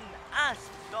again as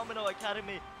Domino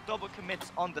Academy double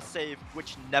commits on the save,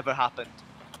 which never happened.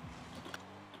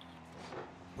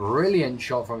 Brilliant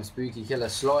shot from Spooky Killer,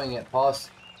 slotting it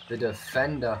past the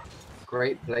defender.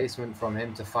 Great placement from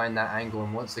him to find that angle,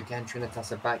 and once again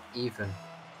Trinitas are back even.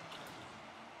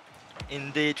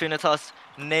 Indeed, Trinitas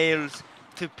nails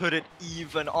to put it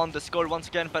even on the score once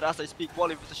again, but as I speak,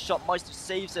 Wally with the shot, Meister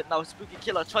saves it. Now Spooky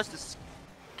Killer tries to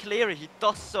clear it, he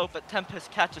does so, but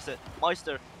Tempest catches it.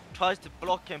 Meister tries to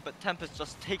block him, but Tempest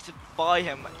just takes it by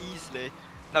him easily.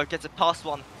 Now gets it past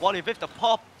one. Wally with the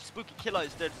pop, Spooky Killer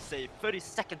is there to save. 30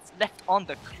 seconds left on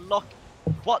the clock.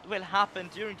 What will happen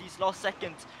during these last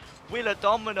seconds? Will a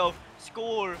Domino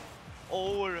score,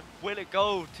 or will it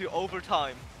go to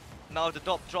overtime? Now the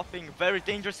dot dropping very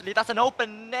dangerously. That's an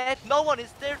open net. No one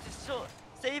is there to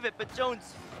save it, but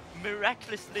Jones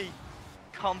miraculously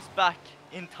comes back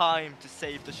in time to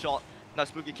save the shot. Now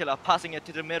Spooky Killer passing it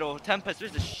to the middle. Tempest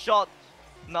with the shot.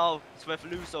 Now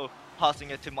Swiftluso passing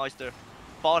it to Meister.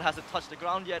 Ball hasn't touched the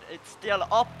ground yet. It's still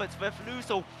up, but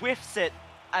Swiftluso whiffs it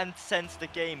and sends the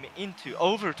game into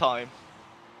overtime.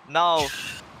 Now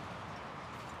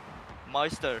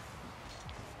Meister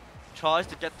tries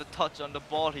to get the touch on the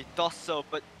ball. He does so,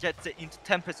 but gets it into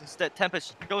Tempest instead.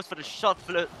 Tempest goes for the shot.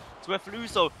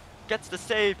 Swiftluso gets the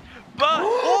save,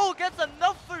 but gets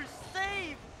another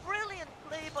save. Brilliant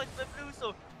play by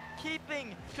Swiftluso,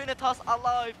 keeping Trinitas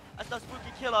alive as the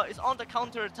Spooky Killer is on the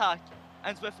counter attack,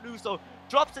 and Swiftluso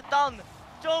drops it down.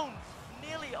 Jones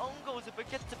nearly on-goes it, but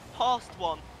gets it past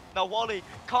one. Now Wally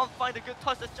can't find a good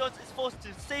touch as Jones is forced to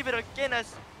save it again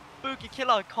as Spooky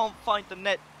Killer can't find the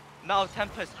net. Now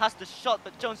Tempest has the shot,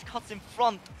 but Jones cuts in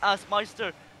front as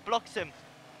Meister blocks him.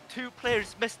 Two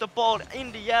players miss the ball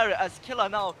in the air as Killer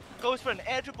now goes for an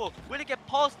air dribble. Will he get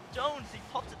past Jones? He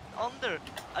pops it under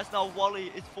as now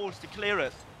Wally is forced to clear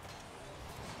it.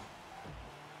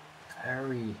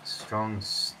 Very strong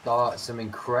start. Some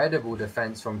incredible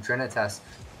defense from Trinitas,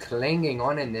 clinging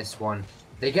on in this one.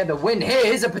 They get the win here.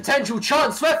 Here's a potential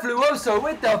chance. Swiftluso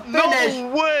with the finish.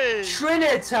 No way!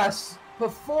 Trinitas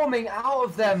performing out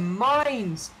of their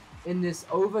minds in this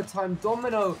overtime.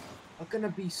 Domino are going to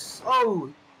be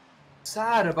so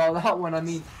sad about that one. I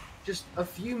mean, just a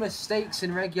few mistakes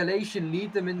in regulation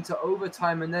lead them into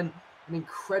overtime, and then an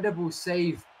incredible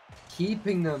save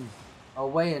keeping them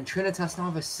away, and Trinitas now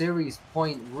have a series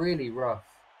point. Really rough.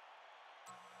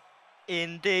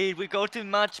 Indeed, we go to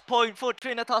match point for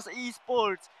Trinitas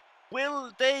eSports.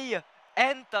 Will they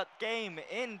end that game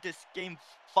in this game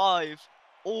 5,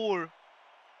 or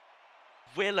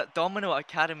will Domino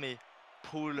Academy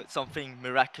pull something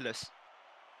miraculous?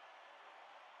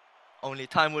 Only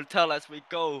time will tell as we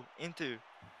go into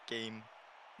game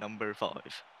number 5.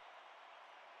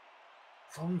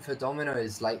 Problem for Domino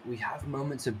is, like, we have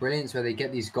moments of brilliance where they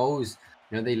get these goals.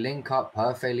 You know, they link up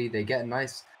perfectly. They get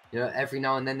nice, you know, every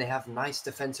now and then they have nice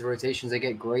defensive rotations. They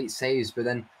get great saves, but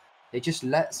then they just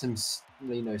let some,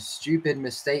 you know, stupid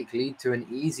mistake lead to an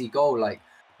easy goal. Like,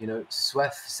 you know,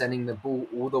 Sweff sending the ball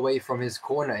all the way from his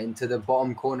corner into the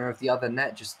bottom corner of the other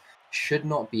net just should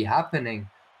not be happening.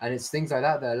 And it's things like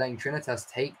that that are letting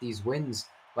Trinitas take these wins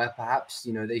where perhaps,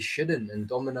 you know, they shouldn't. And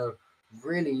Domino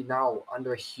really now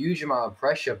under a huge amount of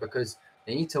pressure because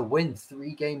they need to win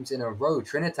 3 games in a row.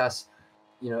 Trinitas,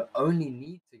 you know, only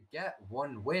need to get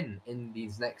 1 win in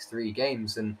these next 3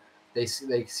 games, and they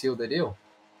seal the deal.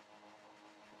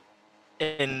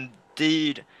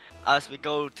 Indeed, as we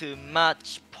go to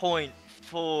match point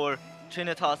for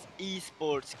Trinitas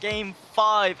eSports game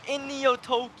 5 in Neo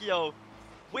Tokyo.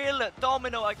 Will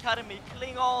Domino Academy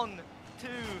cling on to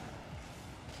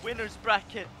winner's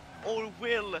bracket, or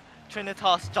will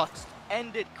Trinitas just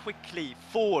end it quickly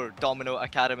for Domino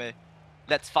Academy?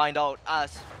 Let's find out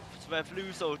as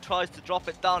Swiftluso tries to drop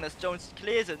it down as Jones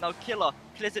clears it. Now Killer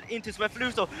clears it into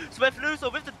Swiftluso.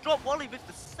 Swiftluso with the drop volley with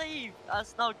the save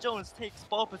as now Jones takes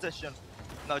ball position.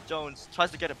 Now Jones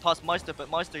tries to get it past Meister, but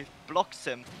Meister blocks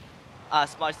him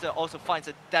as Meister also finds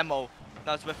a demo.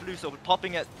 Now Swiftluso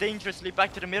popping it dangerously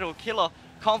back to the middle. Killer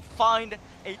can't find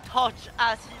a touch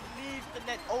as he leaves the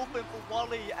net open for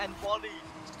Wally, and Wally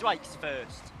strikes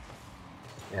first.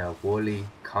 Yeah, Wally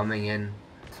coming in,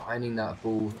 finding that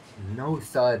ball. No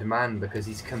third man because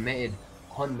he's committed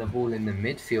on the ball in the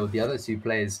midfield. The other 2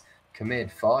 players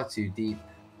committed far too deep.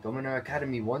 Domino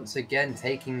Academy once again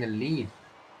taking the lead.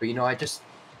 But, you know,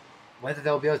 whether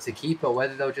they'll be able to keep it or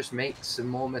whether they'll just make some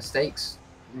more mistakes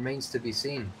remains to be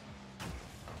seen.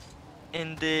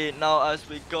 Indeed, now as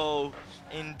we go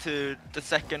into the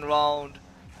second round,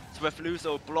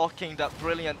 Swiftluso blocking that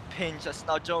brilliant pinch as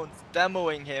now Jones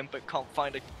demoing him but can't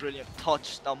find a brilliant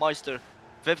touch. Now Meister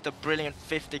with the brilliant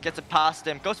 50 gets it past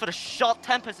him, goes for the shot.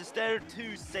 Tempest is there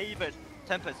to save it.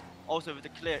 Tempest also with the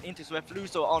clear into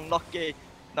Swiftluso, unlucky.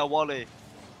 Now Wally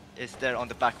is there on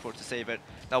the back foot to save it.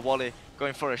 Now Wally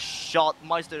going for a shot.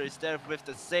 Meister is there with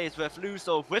the save.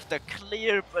 Swiftluso with the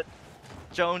clear, but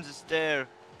Jones is there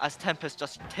as Tempest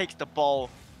just takes the ball.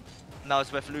 Now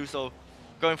Swiftluso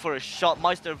going for a shot.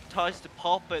 Meister tries to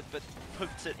pop it, but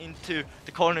puts it into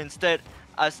the corner instead.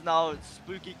 As now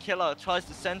Spooky Killer tries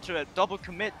to center it. Double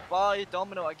commit by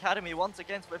Domino Academy once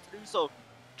again. Swiftluso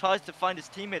tries to find his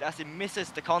teammate as he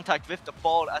misses the contact with the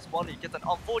ball as Wally gets an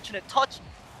unfortunate touch.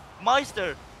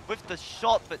 Meister with the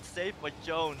shot, but saved by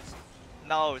Jones.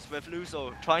 Now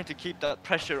Swiftluso trying to keep that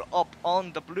pressure up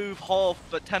on the blue half,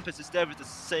 but Tempest is there with the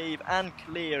save and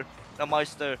clear. Now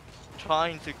Meister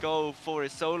trying to go for a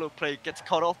solo play, gets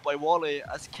cut off by Wally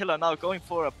as Killer now going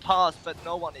for a pass, but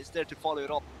no one is there to follow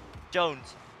it up.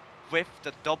 Jones with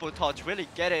the double touch. Really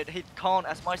get it. He can't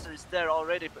as Meister is there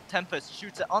already, but Tempest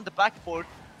shoots it on the backboard.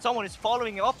 Someone is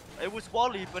following up. It was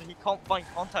Wally, but he can't find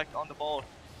contact on the ball.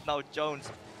 Now Jones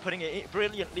putting it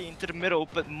brilliantly into the middle,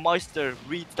 but Meister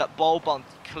reads that ball bounce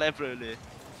cleverly.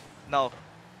 Now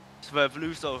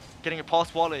Svevoluso getting it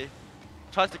past Wally.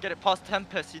 Tries to get it past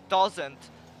Tempest. He doesn't.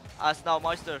 As now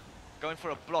Meister going for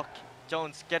a block.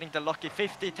 Jones getting the lucky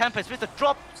 50. Tempest with the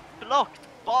drop blocked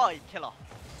by Killer.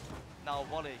 Now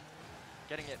Wally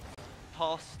getting it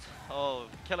past. Oh,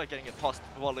 Killer getting it past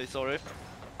Wally, sorry.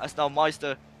 As now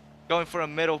Meister going for a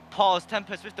middle pass.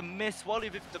 Tempest with the miss. Wally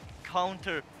with the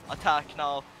counter attack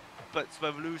now. But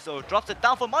Svevoluso drops it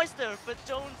down for Meister. But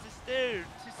Jones is there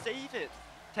to save it.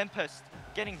 Tempest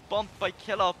getting bumped by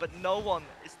Killer, but no one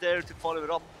is there to follow it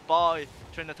up by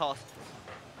Trinitas.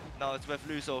 Now it's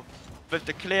Svevoluso with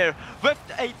the clear, with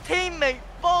a teammate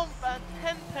bump, and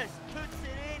Tempest puts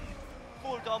it in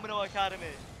for Domino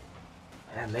Academy.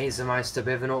 Yeah, Meister,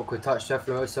 bit of an awkward touch.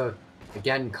 Svevoluso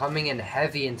again coming in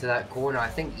heavy into that corner. I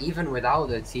think even without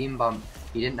the team bump,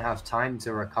 he didn't have time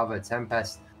to recover.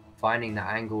 Tempest finding the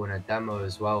angle in a demo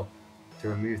as well to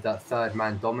remove that third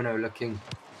man. Domino looking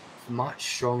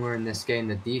much stronger in this game.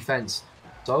 The defense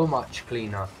so much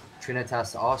cleaner.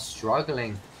 Trinitas are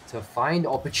struggling to find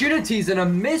opportunities, and a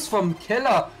miss from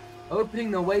Killer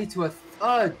opening the way to a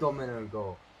third Domino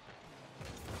goal.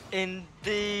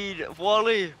 Indeed,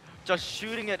 Wally just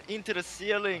shooting it into the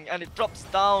ceiling, and it drops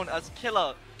down as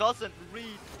Killer doesn't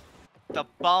read the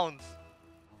bounce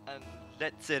and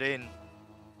lets it in.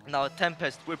 Now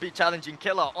Tempest will be challenging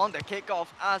Killer on the kickoff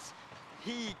as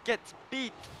he gets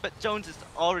beat, but Jones is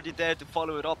already there to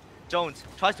follow it up. Jones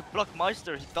tries to block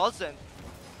Meister, he doesn't,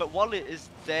 but Wally is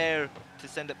there to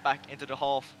send it back into the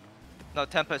half. Now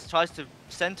Tempest tries to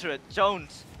center it.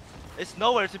 Jones is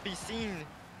nowhere to be seen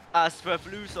as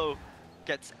Svevoluso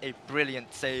gets a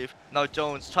brilliant save. Now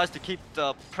Jones tries to keep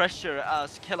the pressure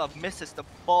as Killer misses the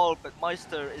ball, but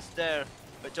Meister is there,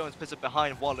 but Jones puts it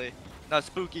behind Wally. Now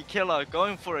Spooky Killer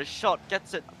going for a shot,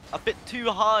 gets it a bit too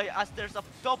high as there's a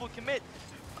double commit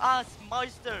as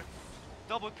Meister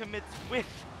double commits with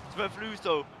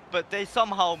Svevoluso, but they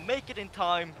somehow make it in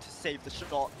time to save the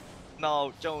shot.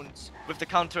 Now Jones with the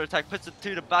counter attack puts it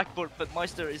to the backboard, but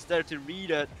Meister is there to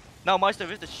read it. Now Meister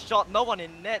with the shot, no one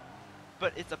in net,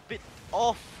 but it's a bit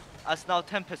off as now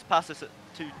Tempest passes it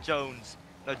to Jones.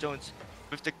 Now Jones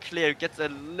with the clear gets a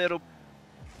little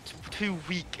too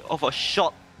weak of a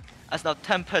shot as now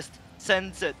Tempest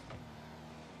sends it,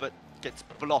 but gets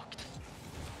blocked.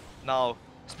 Now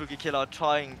Spooky Killer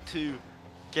trying to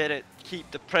get it, keep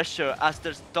the pressure as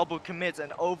there's double commits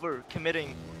and over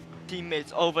committing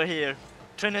teammates over here.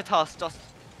 Trinitas just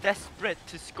desperate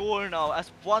to score now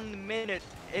as 1 minute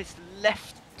is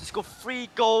left to score 3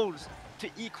 goals to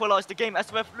equalize the game as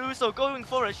Svevoluso going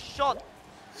for a shot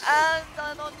and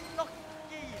an unlucky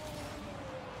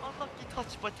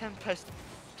touch by Tempest,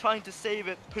 trying to save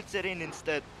it, puts it in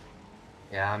instead.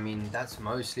 Yeah, I mean, that's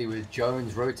mostly with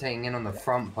Jones rotating in on the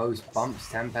front post, bumps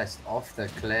Tempest off the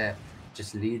clear,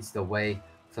 just leads the way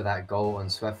for that goal on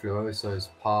Svevoluso's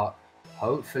part.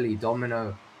 Hopefully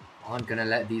Domino aren't going to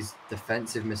let these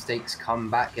defensive mistakes come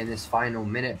back in this final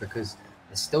minute, because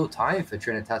there's still time for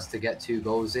Trinitas to get 2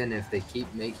 goals in if they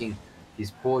keep making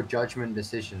these poor judgment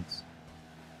decisions.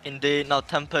 Indeed, now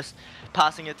Tempest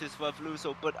passing it to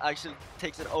Svevoluso, but actually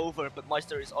takes it over, but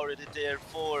Meister is already there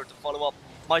for the follow-up.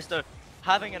 Meister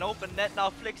having an open net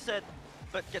now, flicks it,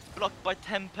 but gets blocked by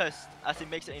Tempest as he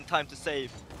makes it in time to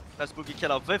save. Now Spooky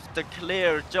Killer with the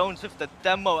clear, Jones with the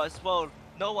demo as well.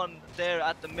 No one there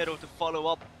at the middle to follow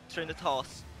up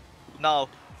Trinitas. Now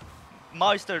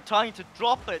Meister trying to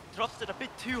drop it, drops it a bit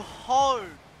too hard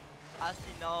as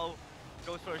he now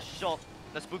goes for a shot.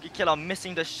 The Spooky Killer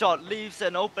missing the shot, leaves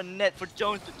an open net for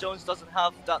Jones, but Jones doesn't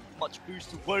have that much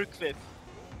boost to work with.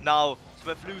 Now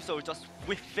Svevoluso just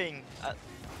whiffing as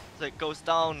it goes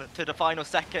down to the final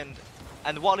second,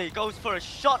 and Wally goes for a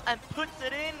shot and puts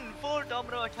it in for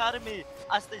Domino Academy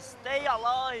as they stay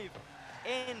alive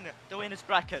in the winners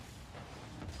bracket.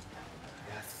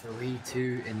 Yeah,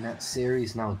 3-2 in that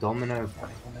series now. Domino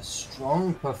putting on a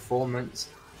strong performance,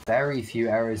 very few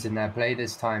errors in their play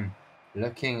this time,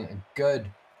 looking good,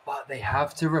 but they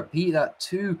have to repeat that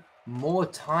 2 more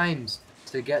times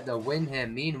to get the win here.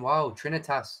 Meanwhile,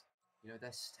 Trinitas,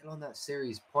 they're still on that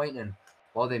series point, and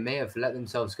while they may have let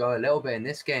themselves go a little bit in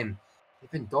this game,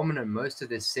 they've been dominant most of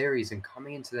this series, and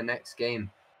coming into the next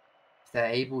game, if they're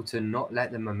able to not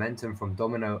let the momentum from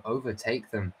Domino overtake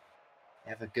them,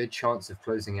 they have a good chance of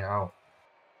closing it out.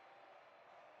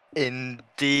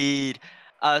 Indeed,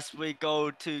 as we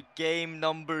go to game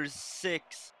number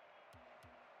 6.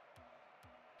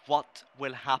 what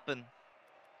will happen.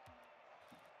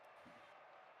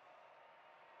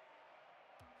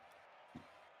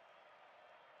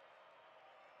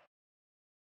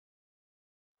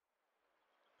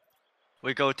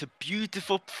 We go to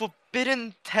beautiful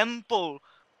Forbidden Temple,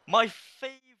 my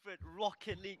favorite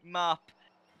Rocket League map,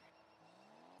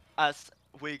 as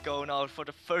we go now for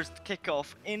the first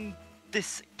kickoff in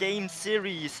this game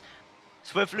series.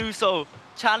 Swiftluso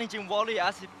challenging Wally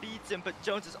as he beats him, but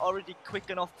Jones is already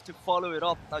quick enough to follow it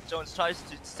up. Now Jones tries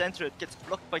to center it, gets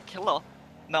blocked by Killer.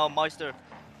 Now Meister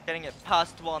getting it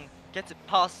past one, gets it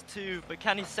past two, but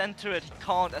can he center it? He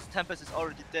can't, as Tempest is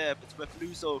already there, but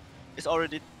Swiftluso is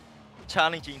already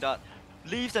challenging that.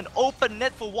 Leaves an open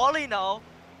net for Wally now,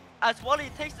 as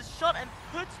Wally takes the shot and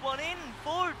puts one in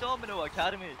for Domino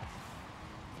Academy.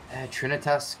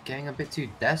 Trinitas getting a bit too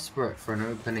desperate for an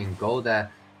opening goal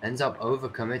there. Ends up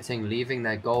overcommitting, leaving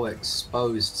their goal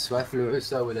exposed.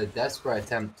 Swiftluso with a desperate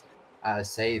attempt at a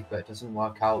save, but it doesn't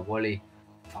work out. Wally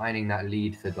finding that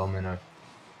lead for Domino.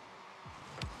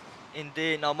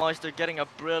 Indeed, now Meister getting a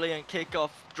brilliant kickoff,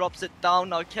 drops it down,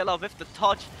 now Killer with the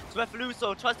touch.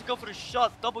 Swiftluso tries to go for the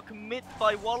shot, double commit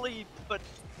by Wally, but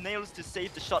nails to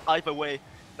save the shot either way.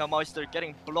 Now Meister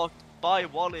getting blocked by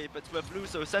Wally, but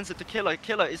Swiftluso sends it to Killer.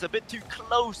 Killer is a bit too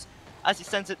close as he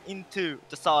sends it into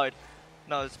the side.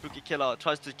 Now Spooky Killer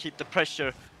tries to keep the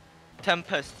pressure.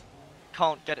 Tempest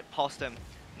can't get it past him.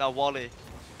 Now Wally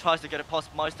tries to get it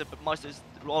past Meister, but Meister is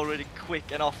already quick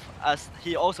enough as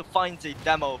he also finds a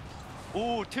demo.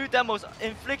 Ooh, two demos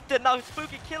inflicted. Now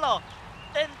Spooky Killer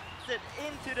sends it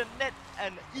into the net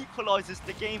and equalizes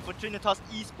the game for Trinitas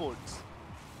eSports.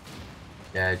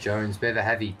 Yeah, Jones, bit of a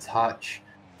heavy touch.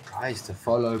 Tries to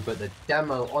follow, but the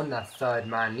demo on that third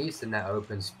man leaves the net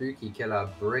open. Spooky Killer,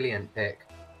 brilliant pick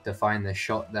to find the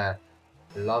shot there.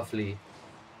 Lovely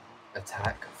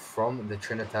attack from the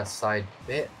Trinitas side.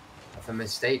 Bit of a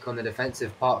mistake on the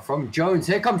defensive part from Jones.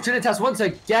 Here comes Trinitas once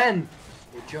again.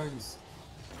 Well, Jones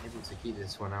able to keep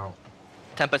this one out.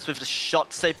 Tempest with the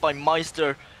shot saved by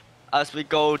Meister as we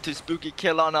go to Spooky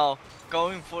Killer now.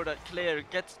 Going for that clear,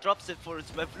 drops it for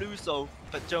Swiftluso,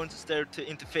 but Jones is there to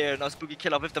interfere. Now Spooky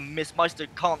Killer with the miss. Meister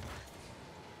can't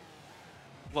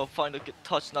find a good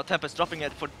touch. Now Tempest dropping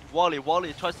it for Wally.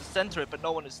 Wally tries to center it, but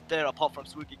no one is there apart from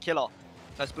Spooky Killer.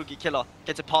 Now Spooky Killer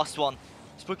gets it past one.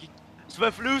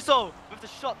 Swiftluso with the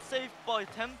shot saved by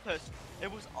Tempest.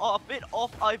 It was a bit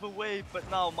off either way, but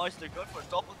now Meister going for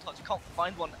a double touch, can't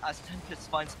find one as Tempest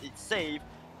finds a save.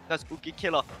 Now Spooky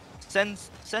Killer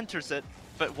centers it,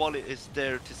 but Wally is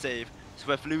there to save.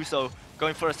 Swiftluso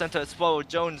going for a center as well.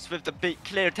 Jones with the big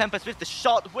clear. Tempest with the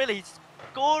shot. Will he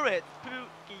score it?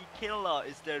 Spooky Killer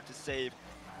is there to save.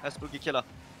 Now Spooky Killer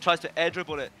tries to air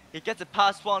dribble it. He gets it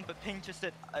past one, but pinches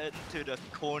it into the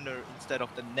corner instead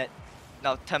of the net.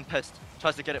 Now Tempest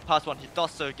tries to get it past one. He does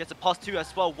so. Gets it past two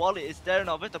as well. Wally is there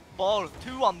now with the ball.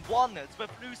 2-on-1.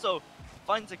 Swiftluso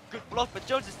finds a good block, but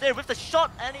Jones is there with the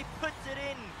shot and he puts it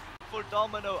in for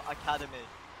Domino Academy.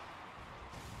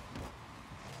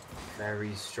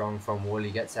 Very strong from Wally.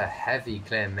 Gets a heavy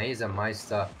clear.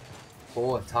 Meister,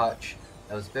 poor touch.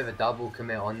 There was a bit of a double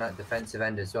commit on that defensive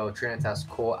end as well. Trinitas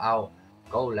caught out.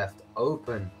 Goal left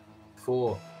open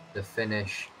for the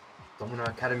finish. Domino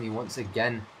Academy once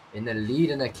again in the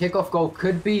lead, and a kickoff goal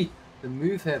could be the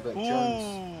move here, but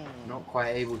Jones not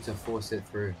quite able to force it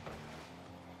through.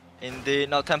 Indeed,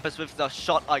 now Tempest with the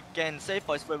shot again, saved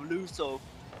by Swiftluso.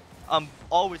 I'm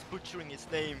always butchering his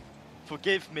name.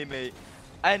 Forgive me, mate.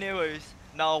 Anyways,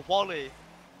 now Wally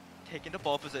taking the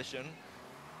ball position.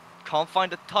 Can't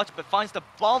find the touch, but finds the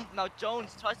bump. Now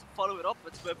Jones tries to follow it up,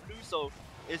 but Swiftluso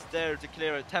is there to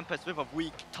clear it. Tempest with a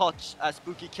weak touch as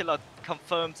Spooky Killer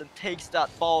confirms and takes that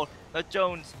ball. Now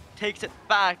Jones takes it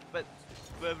back, but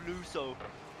Swiftluso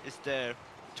is there.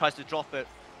 Tries to drop it,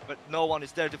 but no one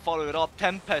is there to follow it up.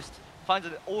 Tempest finds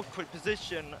an awkward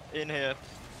position in here.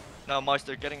 Now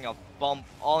Meister getting a bump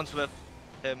onto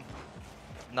him.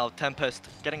 Now Tempest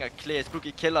getting a clear.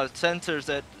 Spooky Killer centers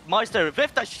it. Meister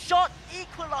with the shot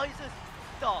equalizes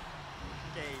the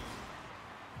game.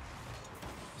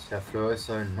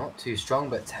 Swiftluso not too strong,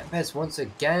 but Tempest once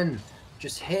again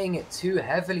just hitting it too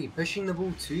heavily, pushing the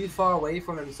ball too far away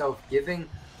from himself, giving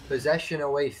possession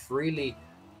away freely.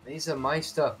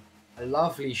 Meister, a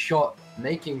lovely shot,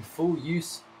 making full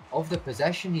use of the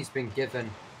possession he's been given,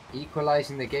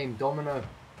 equalizing the game. Domino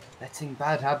letting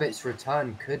bad habits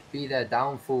return could be their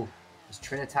downfall as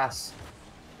Trinitas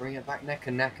bring it back neck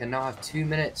and neck and now have 2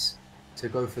 minutes to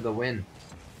go for the win.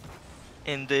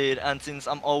 Indeed, and since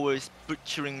I'm always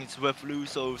butchering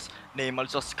Swiftluso's name, I'll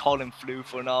just call him Flu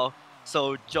for now.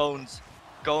 So Jones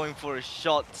going for a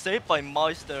shot, saved by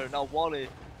Meister. Now Wally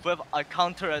with a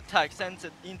counter attack, sends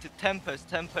it into Tempest.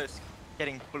 Tempest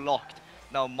getting blocked.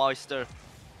 Now Meister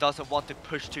doesn't want to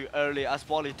push too early as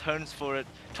Wally turns for it,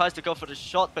 tries to go for the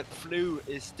shot, but Flu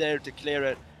is there to clear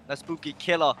it. Now Spooky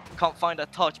Killer can't find a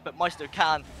touch, but Meister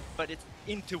can, but it's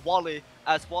into Wally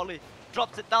as Wally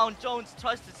drops it down. Jones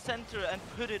tries to center and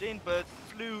put it in, but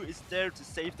Flu is there to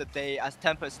save the day as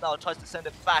Tempest now tries to send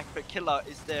it back, but Killer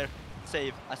is there to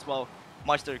save as well.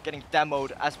 Meister getting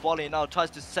demoed as Wally now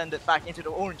tries to send it back into the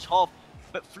orange half,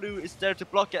 but Flu is there to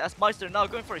block it as Meister now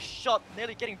going for a shot,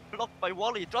 nearly getting blocked by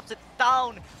Wally, drops it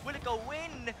down. Will it go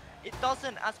in? It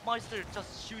doesn't as Meister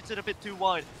just shoots it a bit too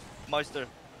wide. Meister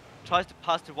tries to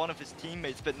pass to one of his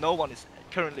teammates, but no one is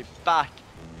currently back.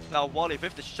 Now Wally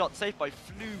with the shot saved by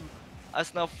Flu,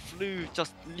 as now Flu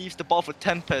just leaves the ball for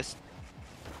Tempest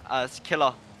as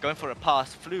Killer going for a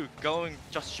pass. Flu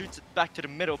just shoots it back to the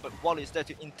middle, but Wally is there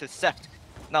to intercept.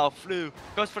 Now Flu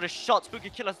goes for the shot. Spooky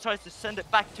Killer tries to send it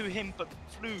back to him, but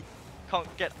Flu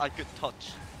can't get a good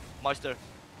touch. Meister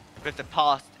with the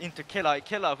pass into Killer.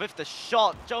 Killer with the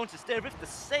shot. Jones is there with the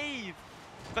save,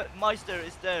 but Meister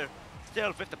is there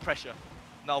still with the pressure.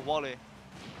 Now Wally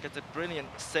gets a brilliant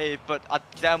save, but a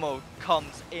demo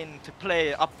comes into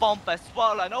play. A bump as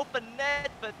well, an open net,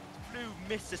 but Flu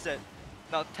misses it.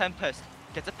 Now Tempest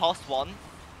gets it past one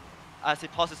as he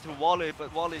passes to Wally,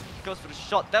 but Wally goes for the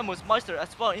shot. Then was Meister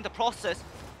as well in the process.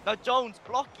 Now Jones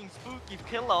blocking Spooky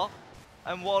Killer,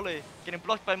 and Wally getting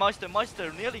blocked by Meister.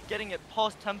 Meister nearly getting it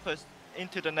past Tempest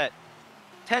into the net.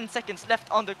 10 seconds left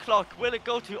on the clock. Will it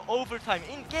go to overtime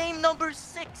in game number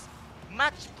 6?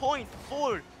 Match point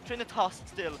for Trinitas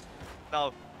still.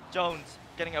 Now Jones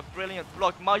getting a brilliant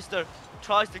block. Meister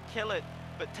tries to kill it,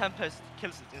 but Tempest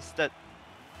kills it instead.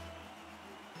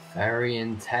 Very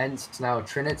intense. Now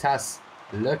Trinitas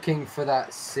looking for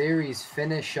that series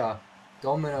finisher.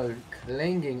 Domino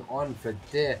clinging on for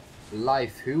dear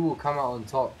life. Who will come out on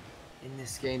top in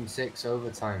this game 6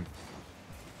 overtime?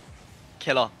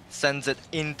 Killer sends it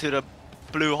into the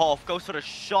blue half, goes for the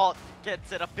shot,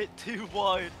 gets it a bit too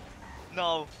wide.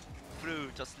 Now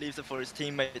Flu just leaves it for his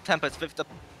teammate. Tempest with the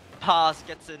pass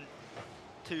gets in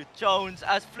to Jones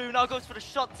as Flu now goes for the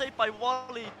shot, saved by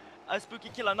Wally. As Spooky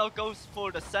Killer now goes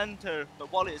for the center,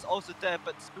 but Wally is also there,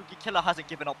 but Spooky Killer hasn't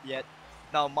given up yet.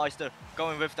 Now Meister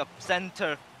going with the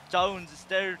center. Jones is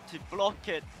there to block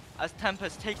it as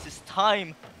Tempest takes his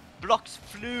time, blocks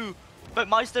Flu, but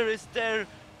Meister is there.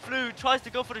 Flu tries to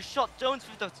go for the shot. Jones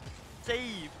with the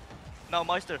save. Now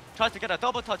Meister tries to get a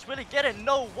double touch. Will he get it?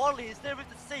 No, Wally is there with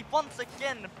the save once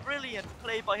again. Brilliant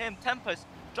play by him. Tempest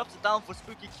drops it down for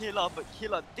Spooky Killer, but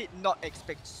Killer did not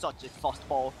expect such a fast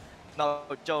ball. Now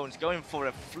Jones going for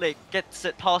a flick, gets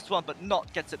it past one, but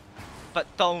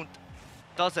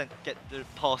doesn't get the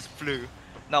past Flu.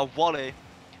 Now Wally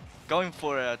going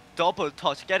for a double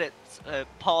touch, get it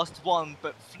past one,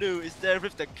 but Flu is there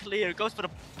with the clear, goes for the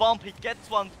bump, he gets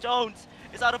one. Jones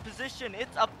is out of position,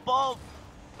 it's above,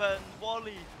 but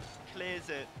Wally clears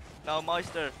it. Now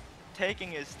Meister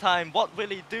taking his time. What will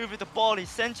he do with the ball? He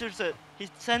centers it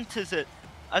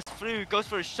as Flu goes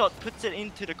for a shot, puts it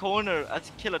into the corner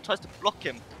as Killer tries to block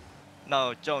him.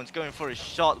 Now Jones going for a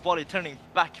shot, Wally turning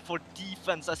back for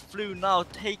defense as Flu now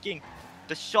taking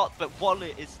the shot, but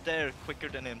Wally is there quicker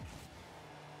than him.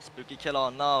 Spooky Killer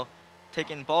now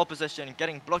taking ball possession,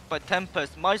 getting blocked by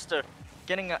Tempest. Meister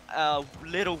getting a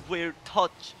little weird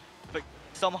touch, but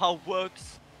somehow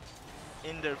works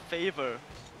in their favor.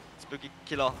 Spooky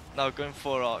Killer now going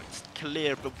for a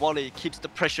clear, but Wally keeps the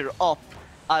pressure up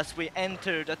as we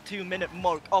enter the 2-minute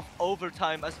mark of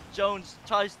overtime as Jones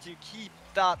tries to keep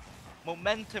that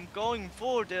momentum going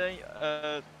for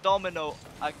the Domino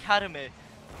Academy.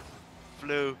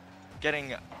 Flu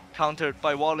getting countered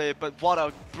by Wally, but what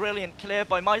a brilliant clear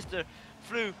by Meister.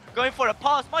 Flu going for a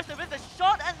pass, Meister with a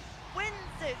shot and wins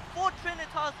it for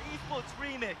Trinitas eSports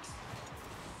Remix.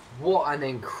 What an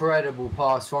incredible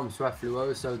pass from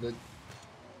Swefuoso.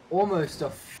 Almost a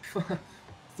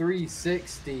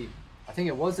 360. I think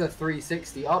it was a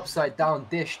 360 upside down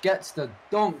dish. Gets the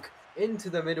dunk into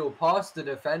the middle past the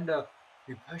defender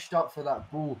who pushed up for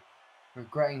that ball,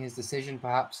 regretting his decision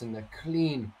perhaps, and the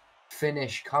clean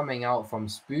finish coming out from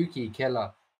Spooky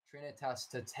Killer. Trinitas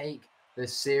to take the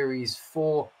series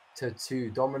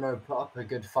 4-2. Domino put up a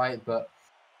good fight, but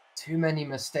too many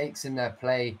mistakes in their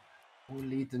play will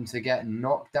lead them to get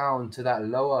knocked down to that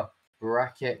lower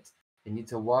bracket. They need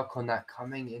to work on that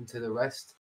coming into the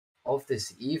rest of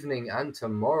this evening and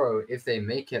tomorrow if they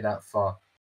make it that far.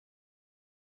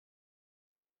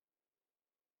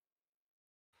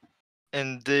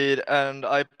 Indeed, and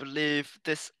I believe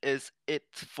this is it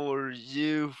for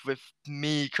you with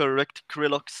me, correct,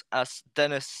 Krillox, as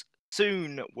Dennis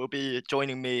soon will be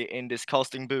joining me in this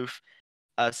casting booth,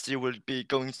 as you will be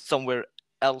going somewhere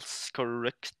else,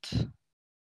 correct?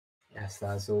 Yes,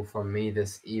 that's all from me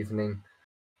this evening.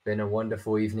 Been a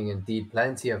wonderful evening indeed.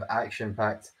 Plenty of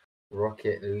action-packed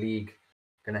Rocket League.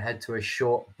 Gonna head to a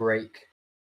short break,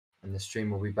 and the stream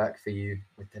will be back for you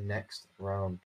with the next round.